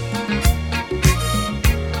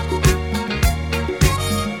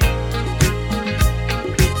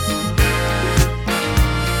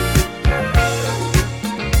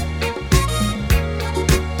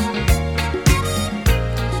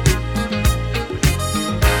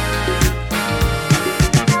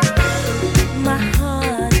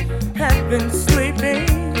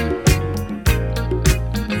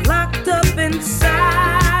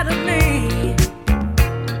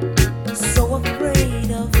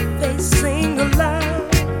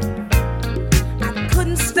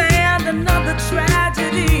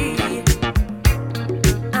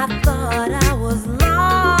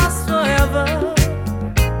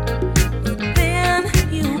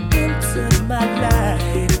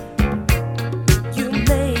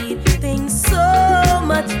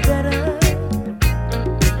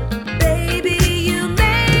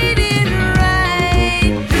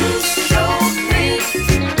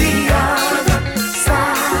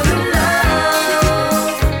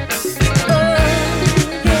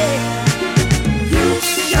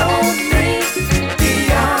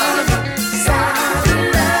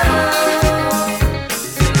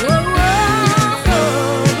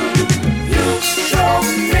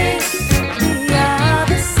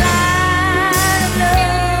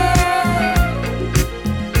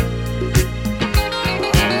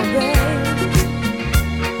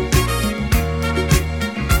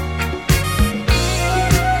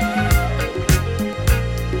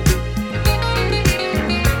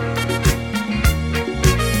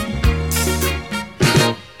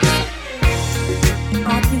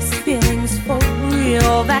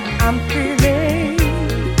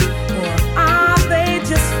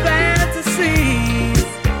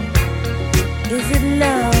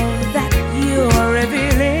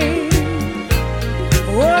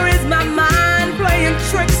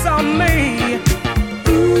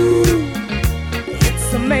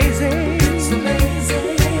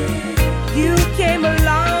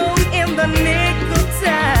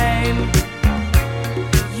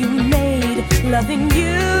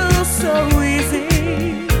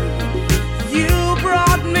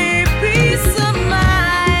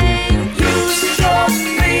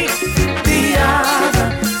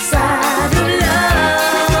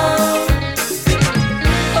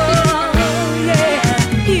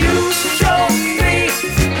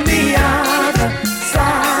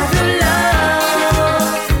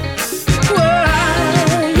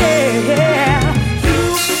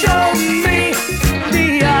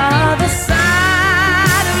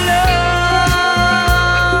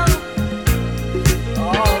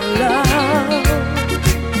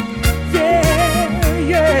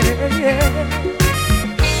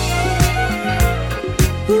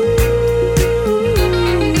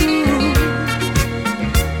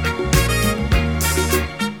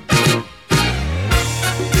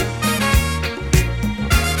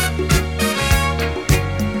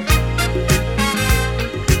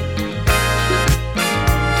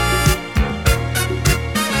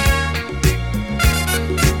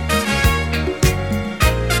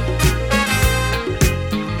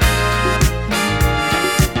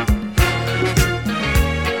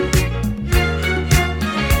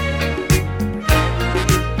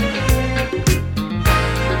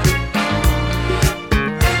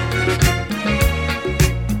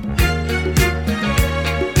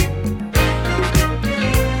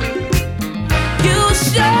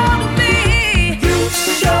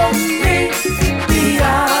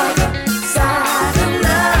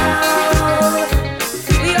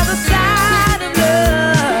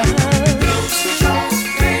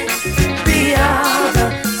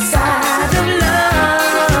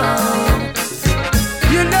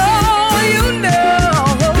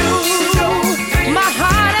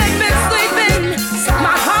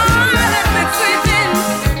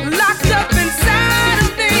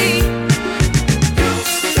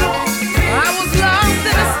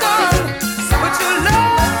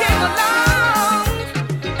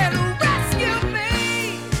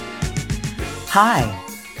 Hi,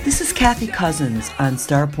 this is Kathy Cousins on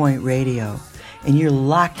Starpoint Radio, and you're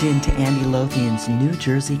locked into Andy Lothian's New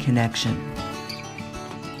Jersey Connection.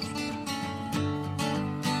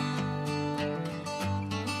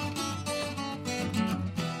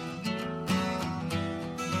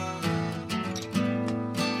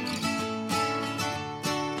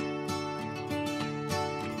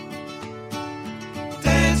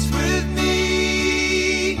 Dance with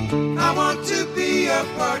me, I want to be a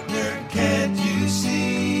partner, can't you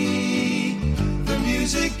see? The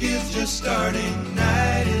music is just starting,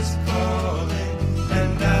 night is calling,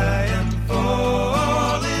 and I am falling.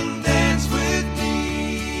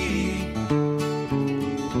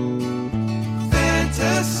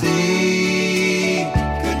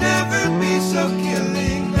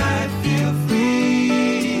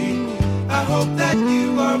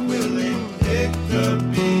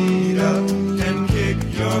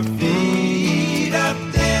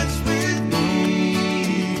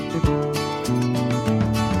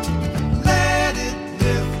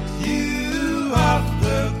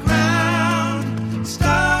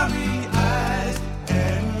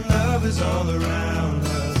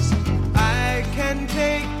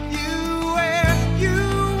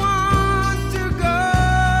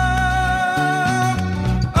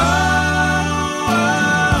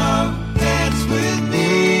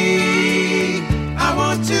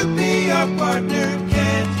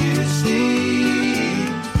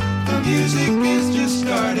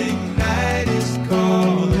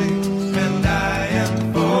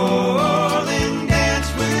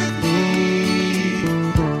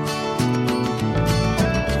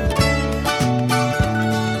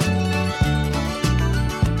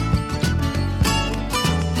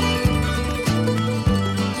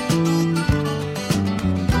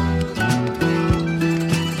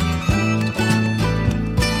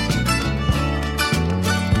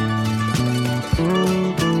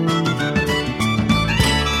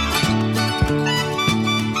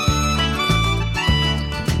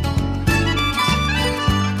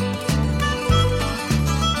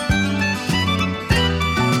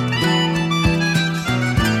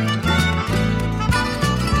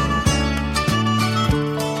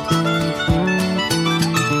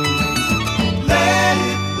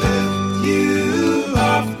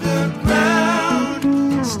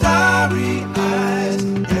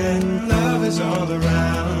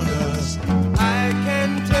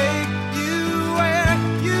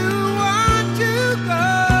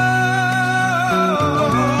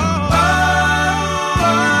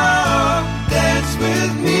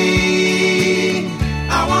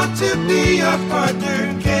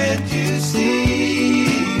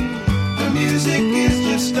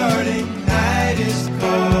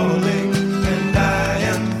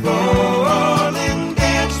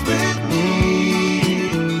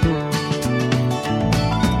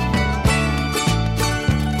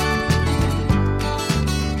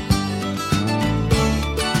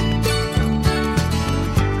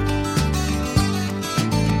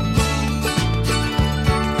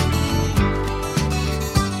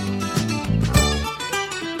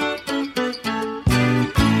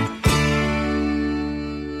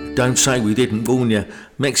 Don't say we didn't warn you.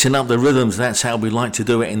 Mixing up the rhythms, that's how we like to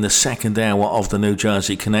do it in the second hour of the New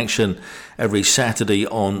Jersey Connection every Saturday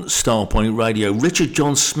on Starpoint Radio. Richard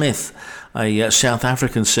John Smith, a South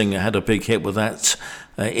African singer, had a big hit with that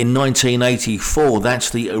in 1984. That's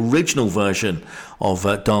the original version of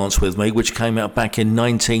Dance With Me, which came out back in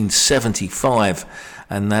 1975.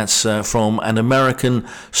 And that's from an American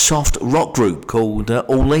soft rock group called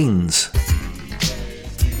Orleans.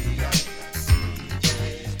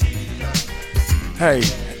 Hey,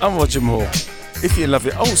 I'm Roger Moore. If you love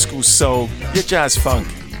your old school soul, your jazz funk,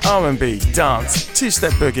 R&B, dance,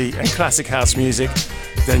 two-step boogie and classic house music,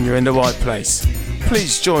 then you're in the right place.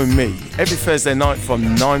 Please join me every Thursday night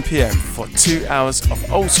from 9 p.m. for 2 hours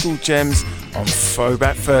of old school gems on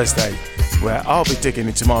Throwback Thursday, where I'll be digging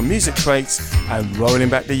into my music crates and rolling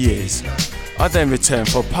back the years. I then return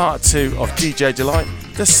for part 2 of DJ Delight,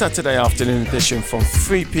 the Saturday afternoon edition from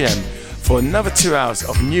 3 p.m. for another 2 hours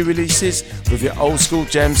of new releases with your old school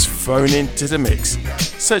gems thrown into the mix.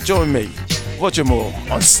 So join me, Roger Moore,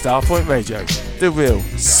 on Starpoint Radio, the real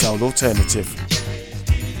soul alternative.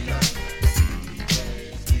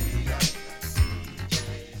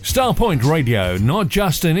 Starpoint Radio, not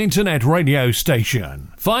just an internet radio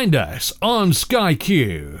station. Find us on Sky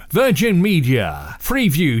Q, Virgin Media,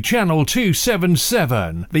 Freeview Channel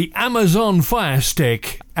 277, the Amazon Fire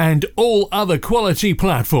Stick, and all other quality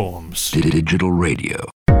platforms. Digital radio.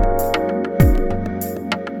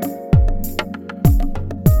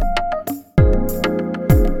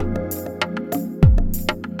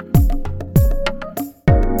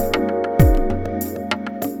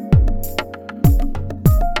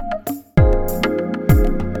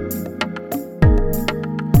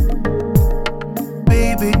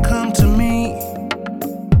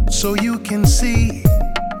 So you can see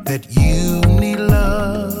that you need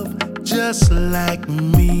love just like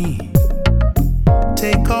me.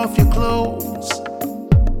 Take off your clothes,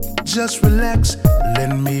 just relax.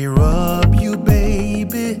 Let me rub you,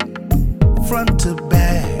 baby, front to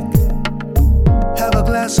back. Have a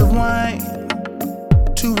glass of wine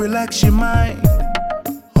to relax your mind.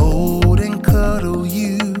 Hold and cuddle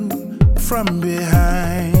you from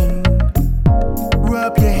behind.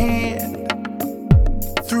 Rub your hand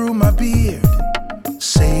through my beard.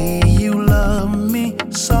 Say you love me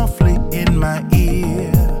softly in my ear.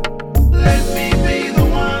 Let me be the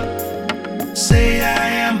one. Say I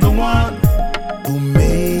am the one who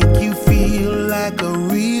make you feel like a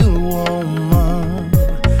real woman.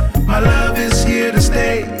 My love is here to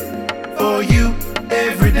stay for you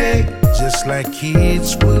every day. Just like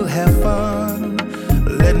kids will have fun.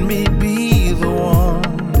 Let me be the one.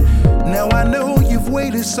 Now I know you've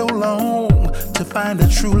waited so long to find a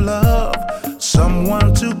true love,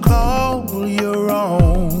 someone to call your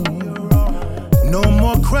own. No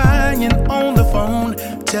more crying on the phone,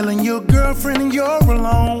 telling your girlfriend you're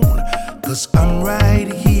alone. 'Cause I'm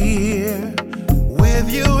right here with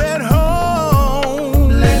you at home.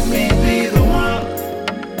 Let me be the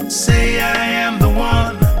one. Say I am the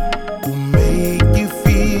one who make you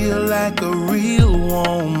feel like a real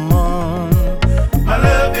woman. My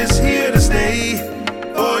love is here to stay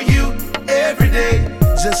for you every day,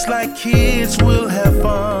 just like kids will have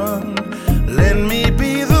fun. Let me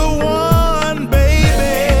be the one, baby. Let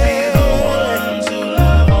me be the one to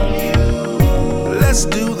love on you. Let's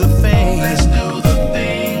do the things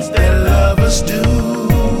that lovers do.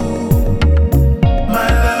 My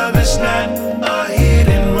love is not a hit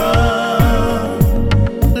and run.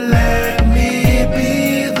 Let me be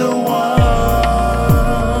the one.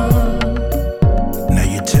 Now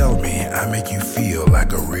you tell me I make you feel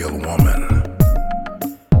like a real woman.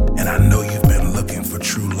 And I know you've been looking for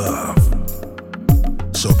true love.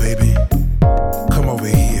 So baby, come over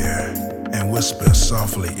here and whisper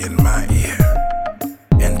softly in my ear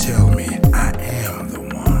and tell me I am the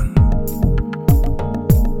one.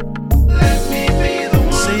 Let me be the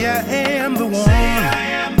one. Say I am the one. Say I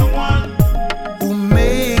am the one who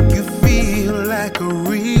make you feel like a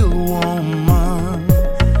real woman.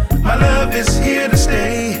 My love is here to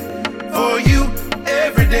stay for you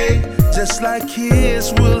every day. Just like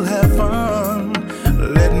kids will have fun.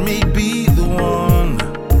 Let me be the one.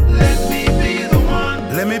 Let me be the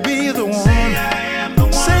one. Let me be the one. Say I am the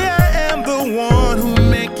one. Say I am the one who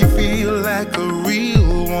make you feel like a real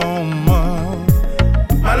woman.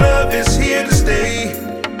 My love is here to stay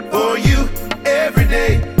for you every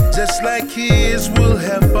day. Just like kids will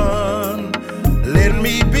have fun. Let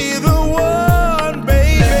me be the one,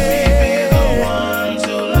 baby.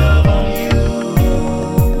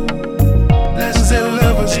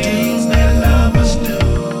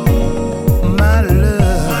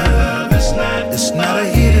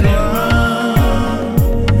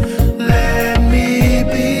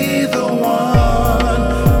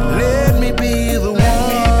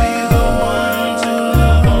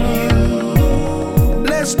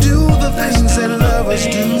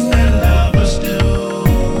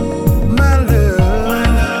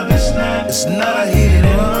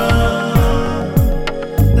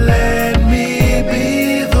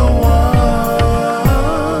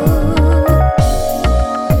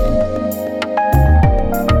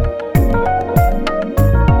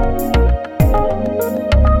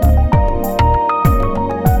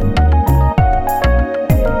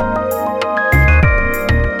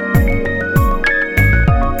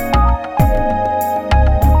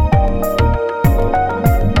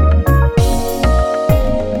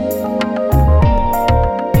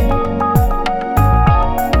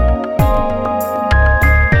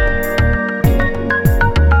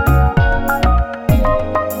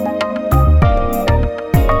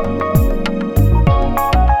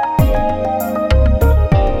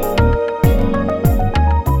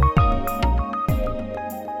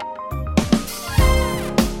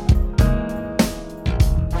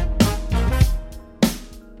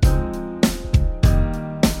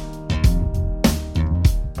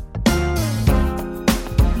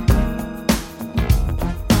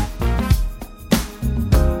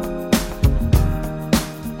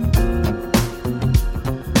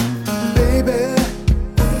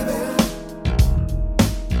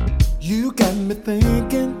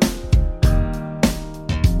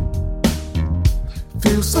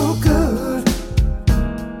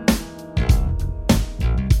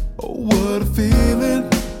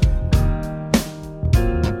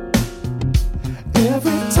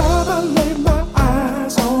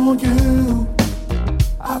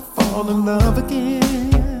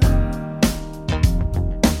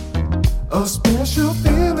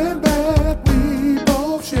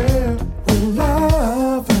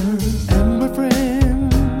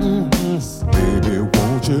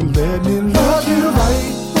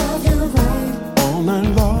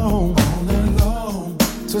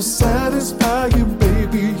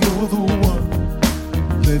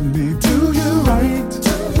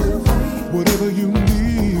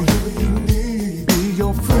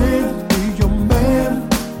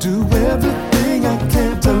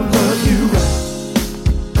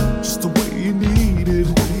 just the way you need it.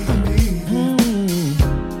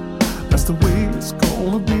 That's the way it's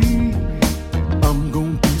gonna be. I'm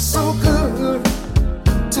gonna be so good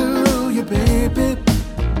to you, baby.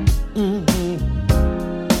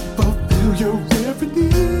 Fulfill your every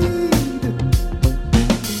need.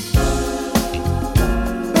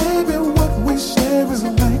 Baby, what we share is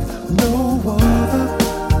like no other.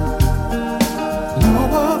 No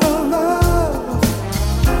other love.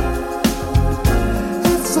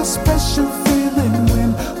 It's a special feeling when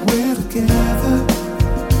we're together.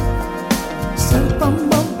 Sent from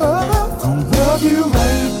above, gonna love you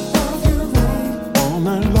right all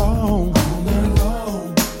night long.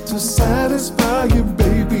 To satisfy you,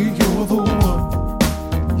 baby, you're the one.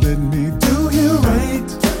 Let me do you right,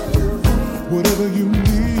 whatever you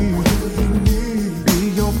need. Be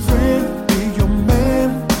your friend, be your man,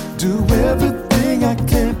 do everything I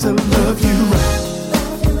can to love you right.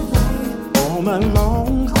 All night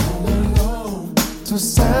long, to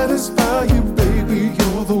satisfy you, baby,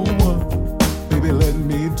 you're the one. Baby, let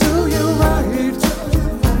me do you right,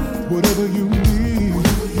 whatever you need.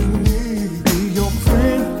 Be your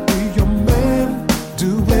friend, be your man, do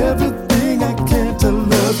everything I can to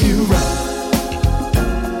love you right.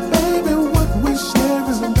 Baby, what we share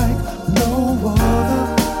is like no other.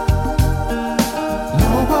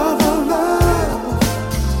 No other love.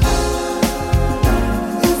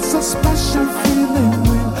 It's a special feeling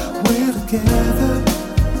when we're together.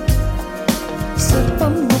 Set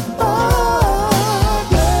from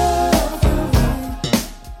above, yeah.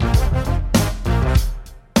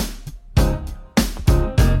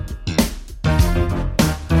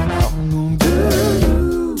 I'm gonna do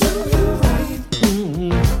you right.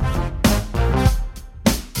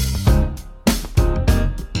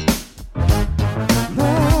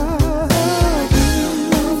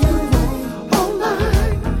 All night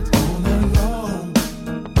long.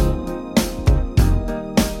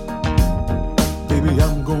 Baby,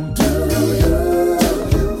 I'm gonna do you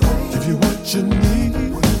right. Give you what you need.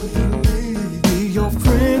 Be your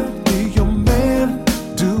friend, be your man,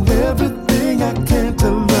 do everything I can to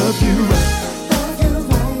love you right.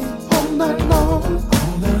 All night long,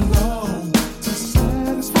 to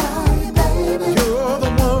satisfy you, baby. You're the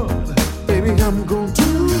one, baby. I'm gonna do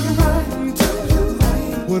you right,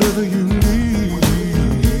 whatever you need.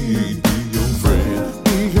 Be your friend,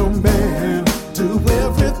 be your man, do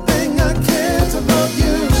everything I can to love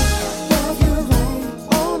you right.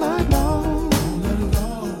 All night long,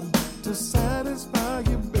 to satisfy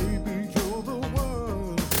you, baby. You're the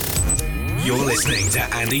one. You're listening to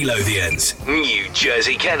Andy Lothian's New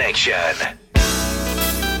Jersey Connection.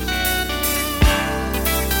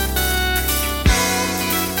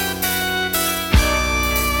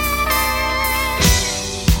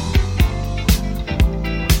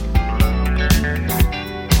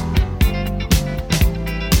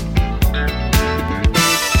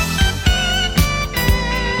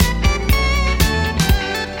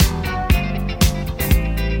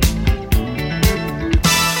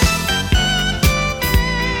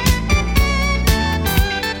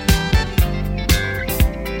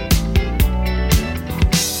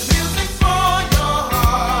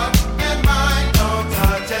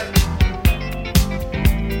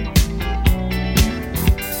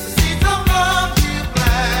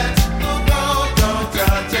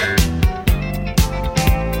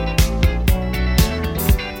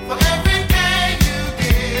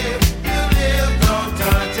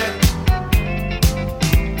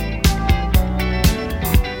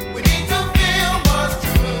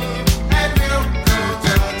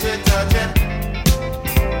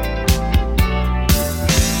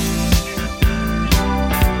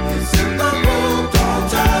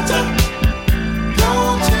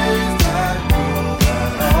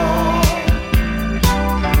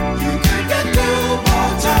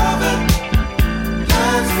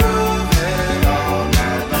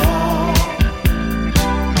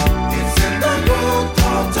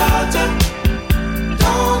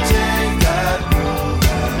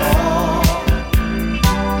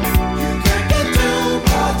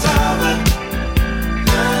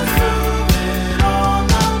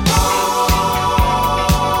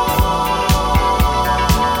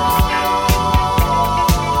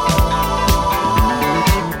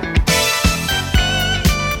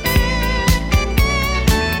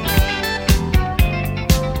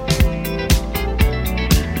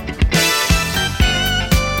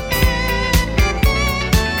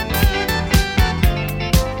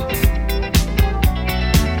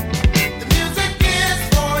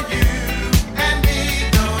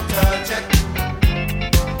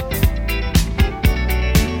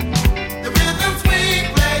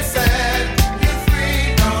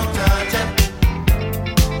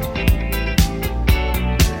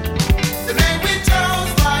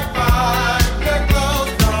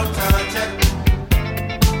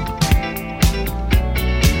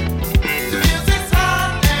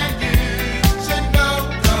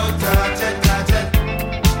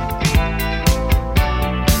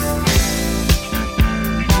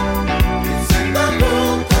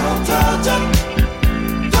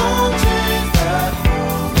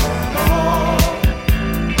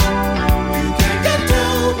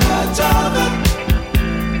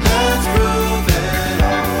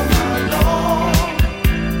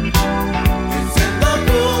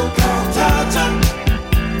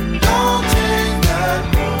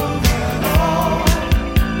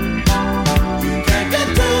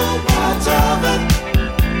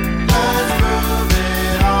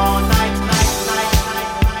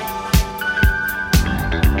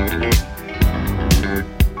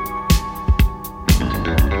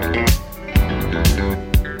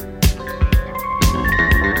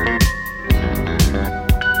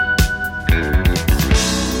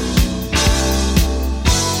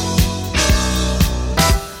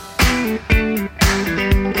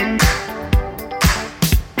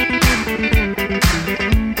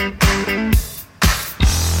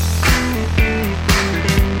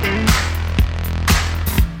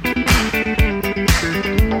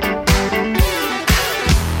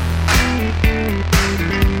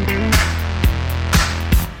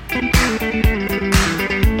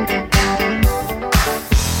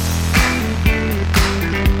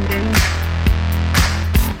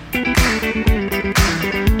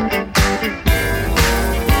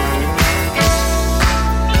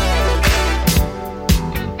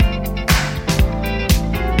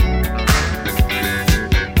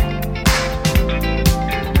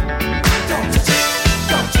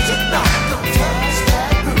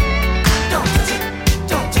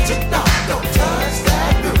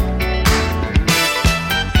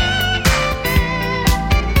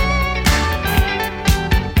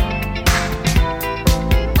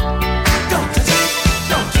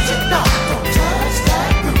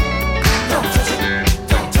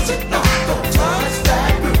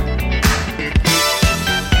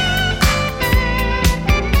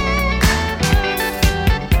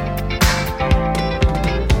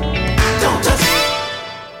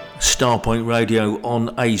 Starpoint Radio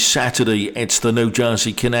on a Saturday. It's the New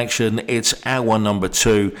Jersey Connection. It's hour number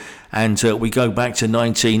 2, and we go back to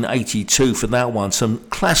 1982 for that one. Some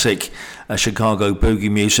classic Chicago boogie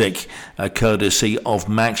music, courtesy of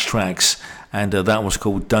Maxx, and that was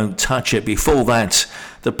called Don't Touch It. Before that,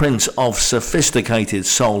 the Prince of Sophisticated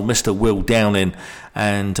Soul, Mr. Will Downing,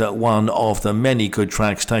 and one of the many good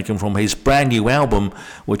tracks taken from his brand new album,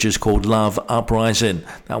 which is called Love Uprising.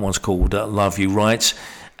 That one's called Love You Right.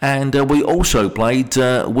 And we also played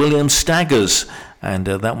William Staggers, and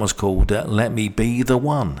that was called Let Me Be the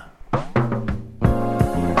One.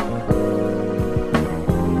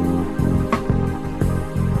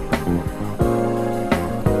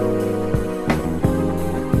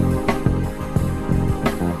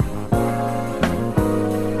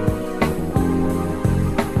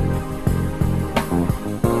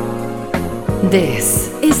 This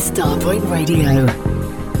is Starpoint Radio.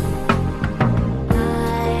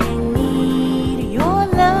 I need your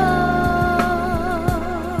love.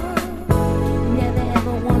 Never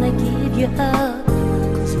ever wanna give you up.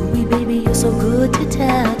 'Cause Louie, baby, you're so good to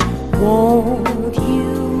touch. Won't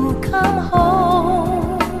you come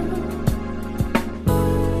home?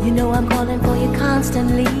 You know I'm calling for you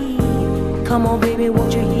constantly. Come on, baby,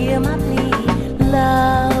 won't you hear my plea?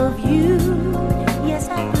 Love you. Yes,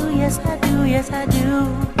 I do, yes, I do, yes, I do.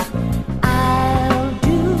 I'll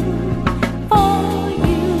do for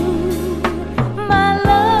you, my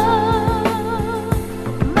love,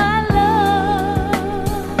 my love.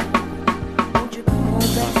 Won't you come on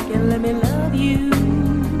back and let me love you?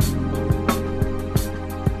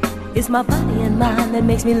 It's my body and mind that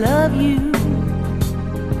makes me love you.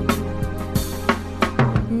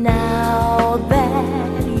 Now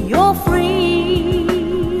that you're free,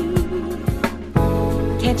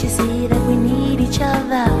 can't you see that we need each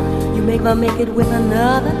other? You make it with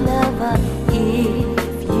another lover.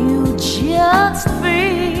 If you just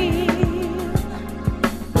feel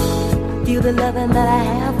the loving that I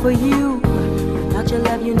have for you. Without your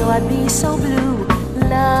love, you know I'd be so blue.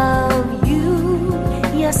 Love you,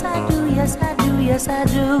 yes I do, yes I do, yes I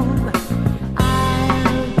do.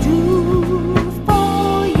 I'll do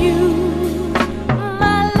for you,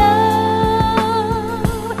 my love,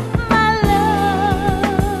 my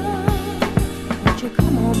love. Won't you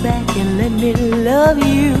come on back and let me love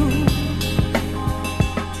you?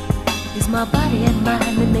 It's my body and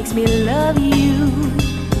mind that makes me love you.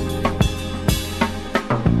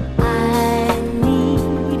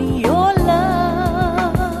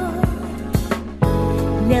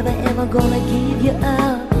 Never ever gonna give you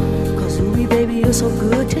up, 'cause Louie, baby, you're so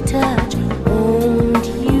good to touch. Won't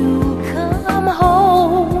you come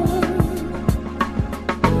home?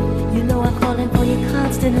 You know I'm calling for you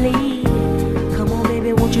constantly. Come on,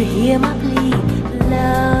 baby, won't you hear my plea?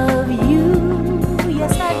 Love you,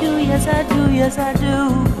 yes I do, yes I do, yes I do.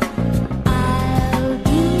 I'll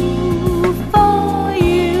do for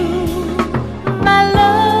you, my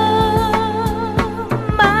love.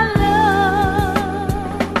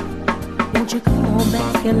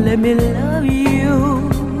 And let me love you.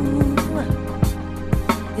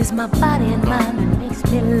 It's my body and mind that makes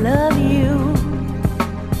me love you.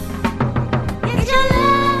 It's your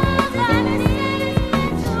love that is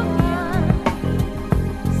satisfaction.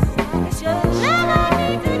 It's your love I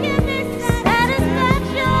need to give me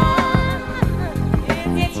satisfaction.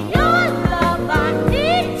 It's your love I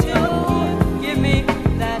need to give me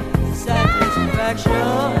that satisfaction.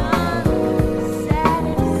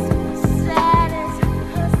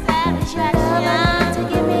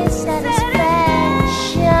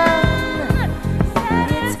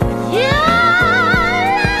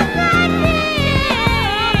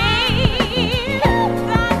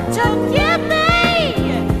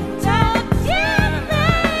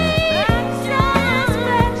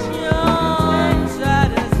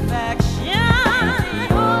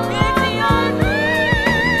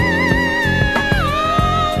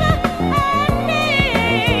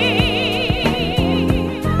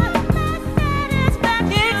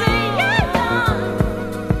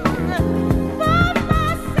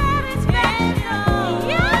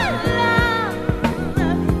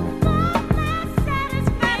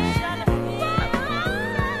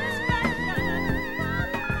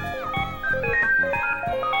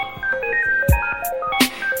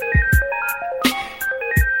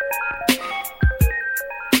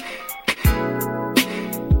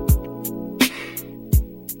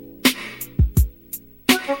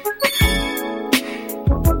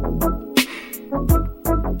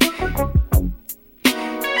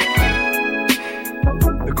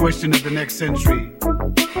 The question of the next century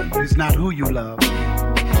is not who you love,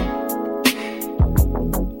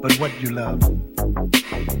 but what you love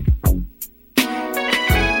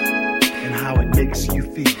and how it makes you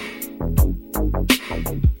feel.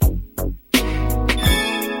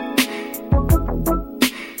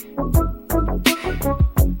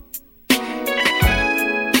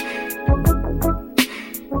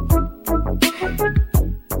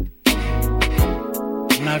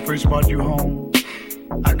 When I first brought you home,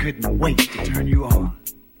 I couldn't wait to turn you on.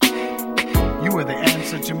 You were the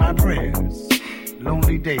answer to my prayers.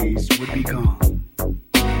 Lonely days would be gone.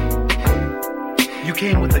 You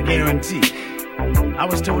came with a guarantee. I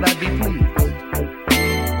was told I'd be pleased.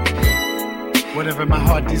 Whatever my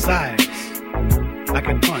heart desires, I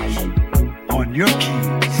can punch on your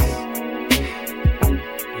keys.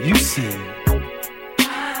 You said,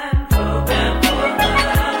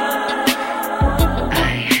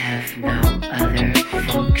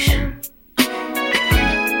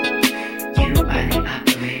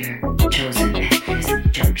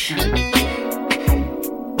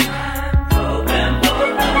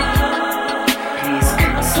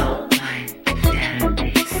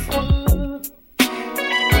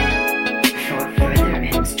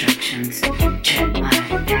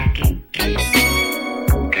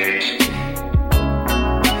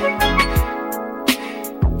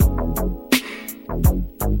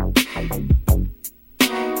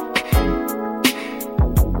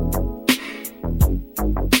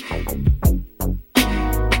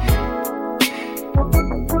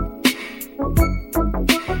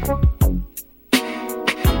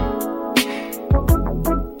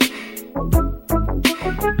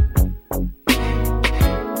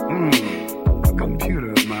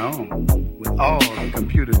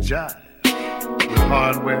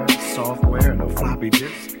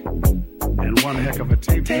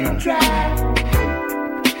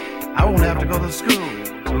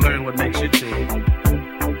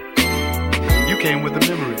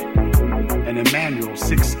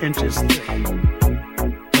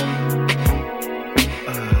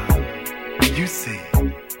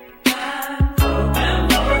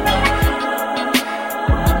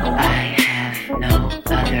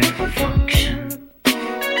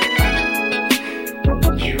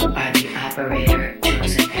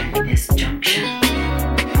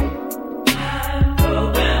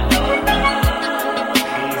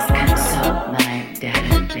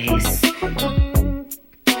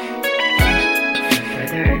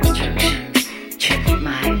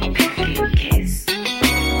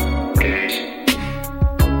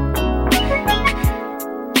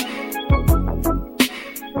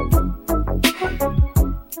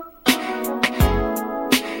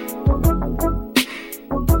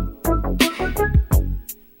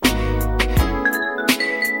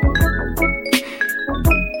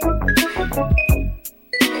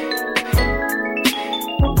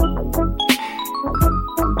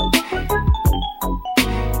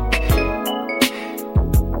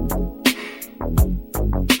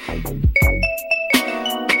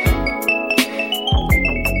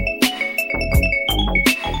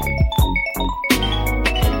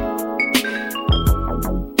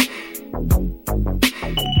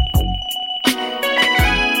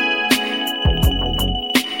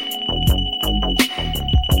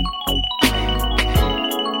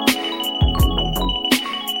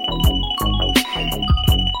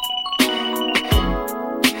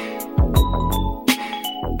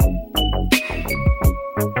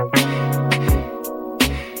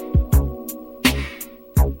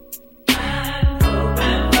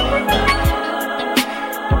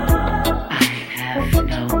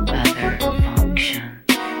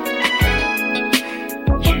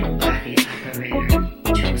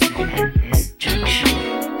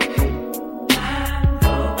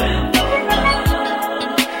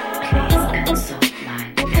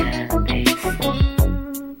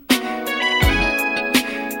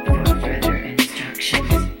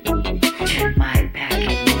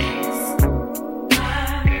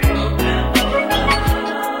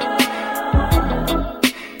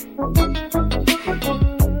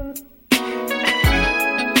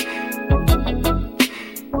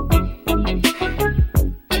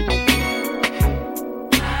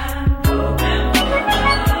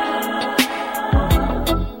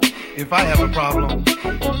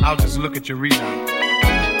 look at your readout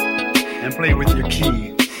and play with your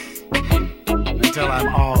keys until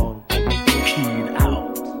I'm all keyed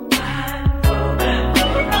out.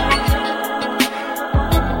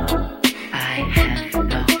 I have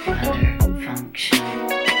no other function.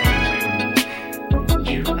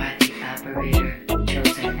 You are the operator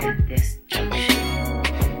chosen at this junction.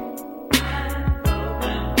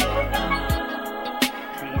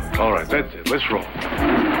 All right, that's it. Let's roll.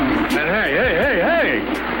 And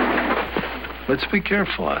hey! Let's be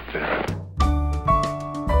careful out there.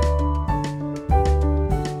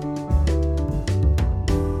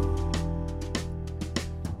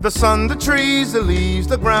 The sun, the trees, the leaves,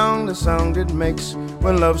 the ground, the sound it makes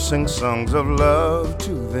when love sings songs of love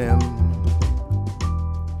to them.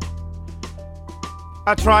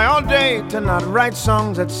 I try all day to not write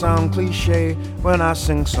songs that sound cliche when I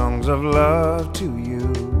sing songs of love to you.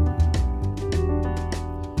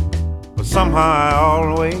 But somehow I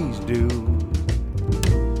always do.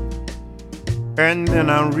 And then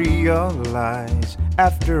I realize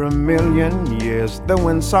after a million years that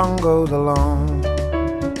when song goes along,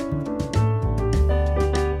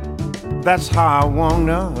 that's how I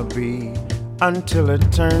wanna be until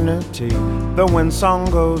eternity, the wind song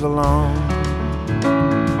goes along.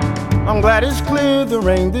 I'm glad it's clear the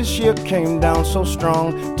rain this year came down so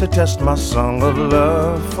strong to test my song of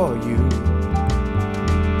love for you.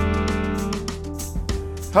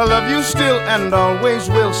 I love you still and always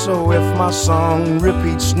will, so if my song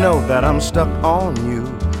repeats, know that I'm stuck on you.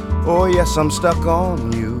 Oh yes, I'm stuck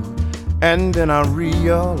on you. And then I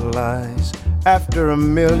realize after a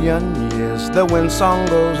million years, the wind song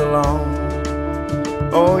goes along.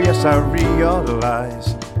 Oh yes, I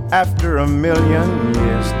realize after a million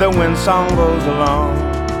years, the wind song goes along.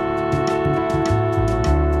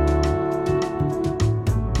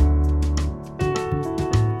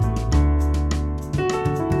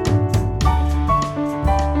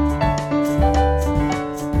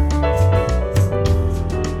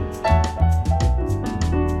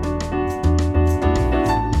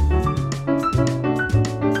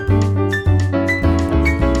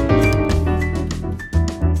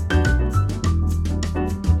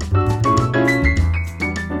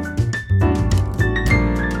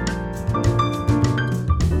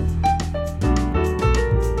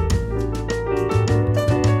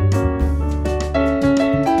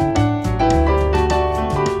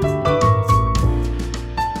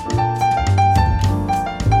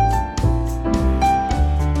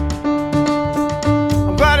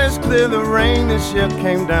 This year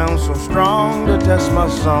came down so strong to test my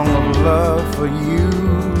song of love for you.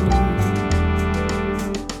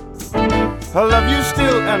 I love you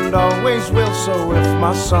still and always will, so if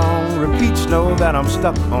my song repeats, know that I'm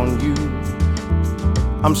stuck on you.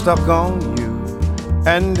 I'm stuck on you.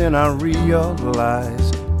 And then I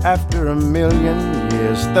realize after a million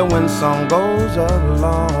years, the wind song goes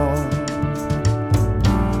along.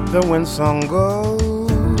 The wind song goes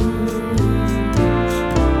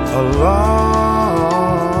along.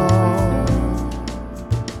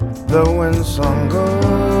 The wind song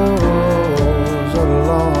goes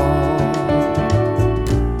along.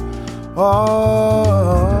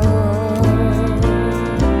 Oh,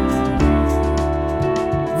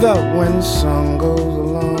 the wind song goes along.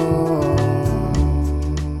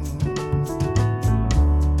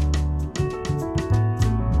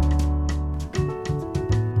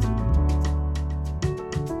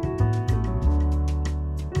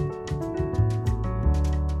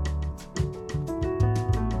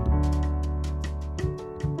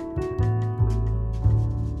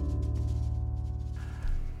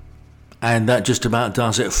 And that just about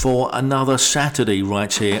does it for another Saturday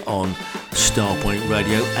right here on Starpoint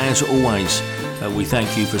Radio. As always, we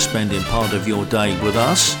thank you for spending part of your day with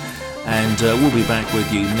us, and we'll be back with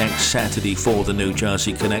you next Saturday for the New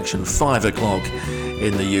Jersey Connection, 5 o'clock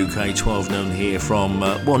in the UK, 12 noon here from,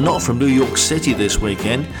 well, not from New York City this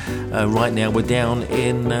weekend. Right now we're down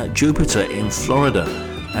in Jupiter in Florida,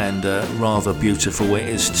 and rather beautiful it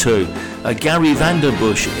is too. Gary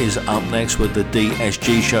Vanderbush is up next with the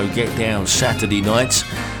DSG show Get Down Saturday nights.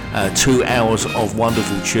 2 hours of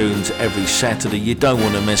wonderful tunes every Saturday. You don't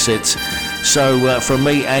want to miss it. So from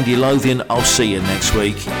me, Andy Lothian, I'll see you next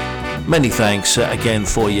week. Many thanks again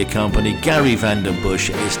for your company. Gary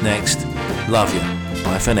Vanderbush is next. Love you.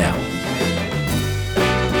 Bye for now.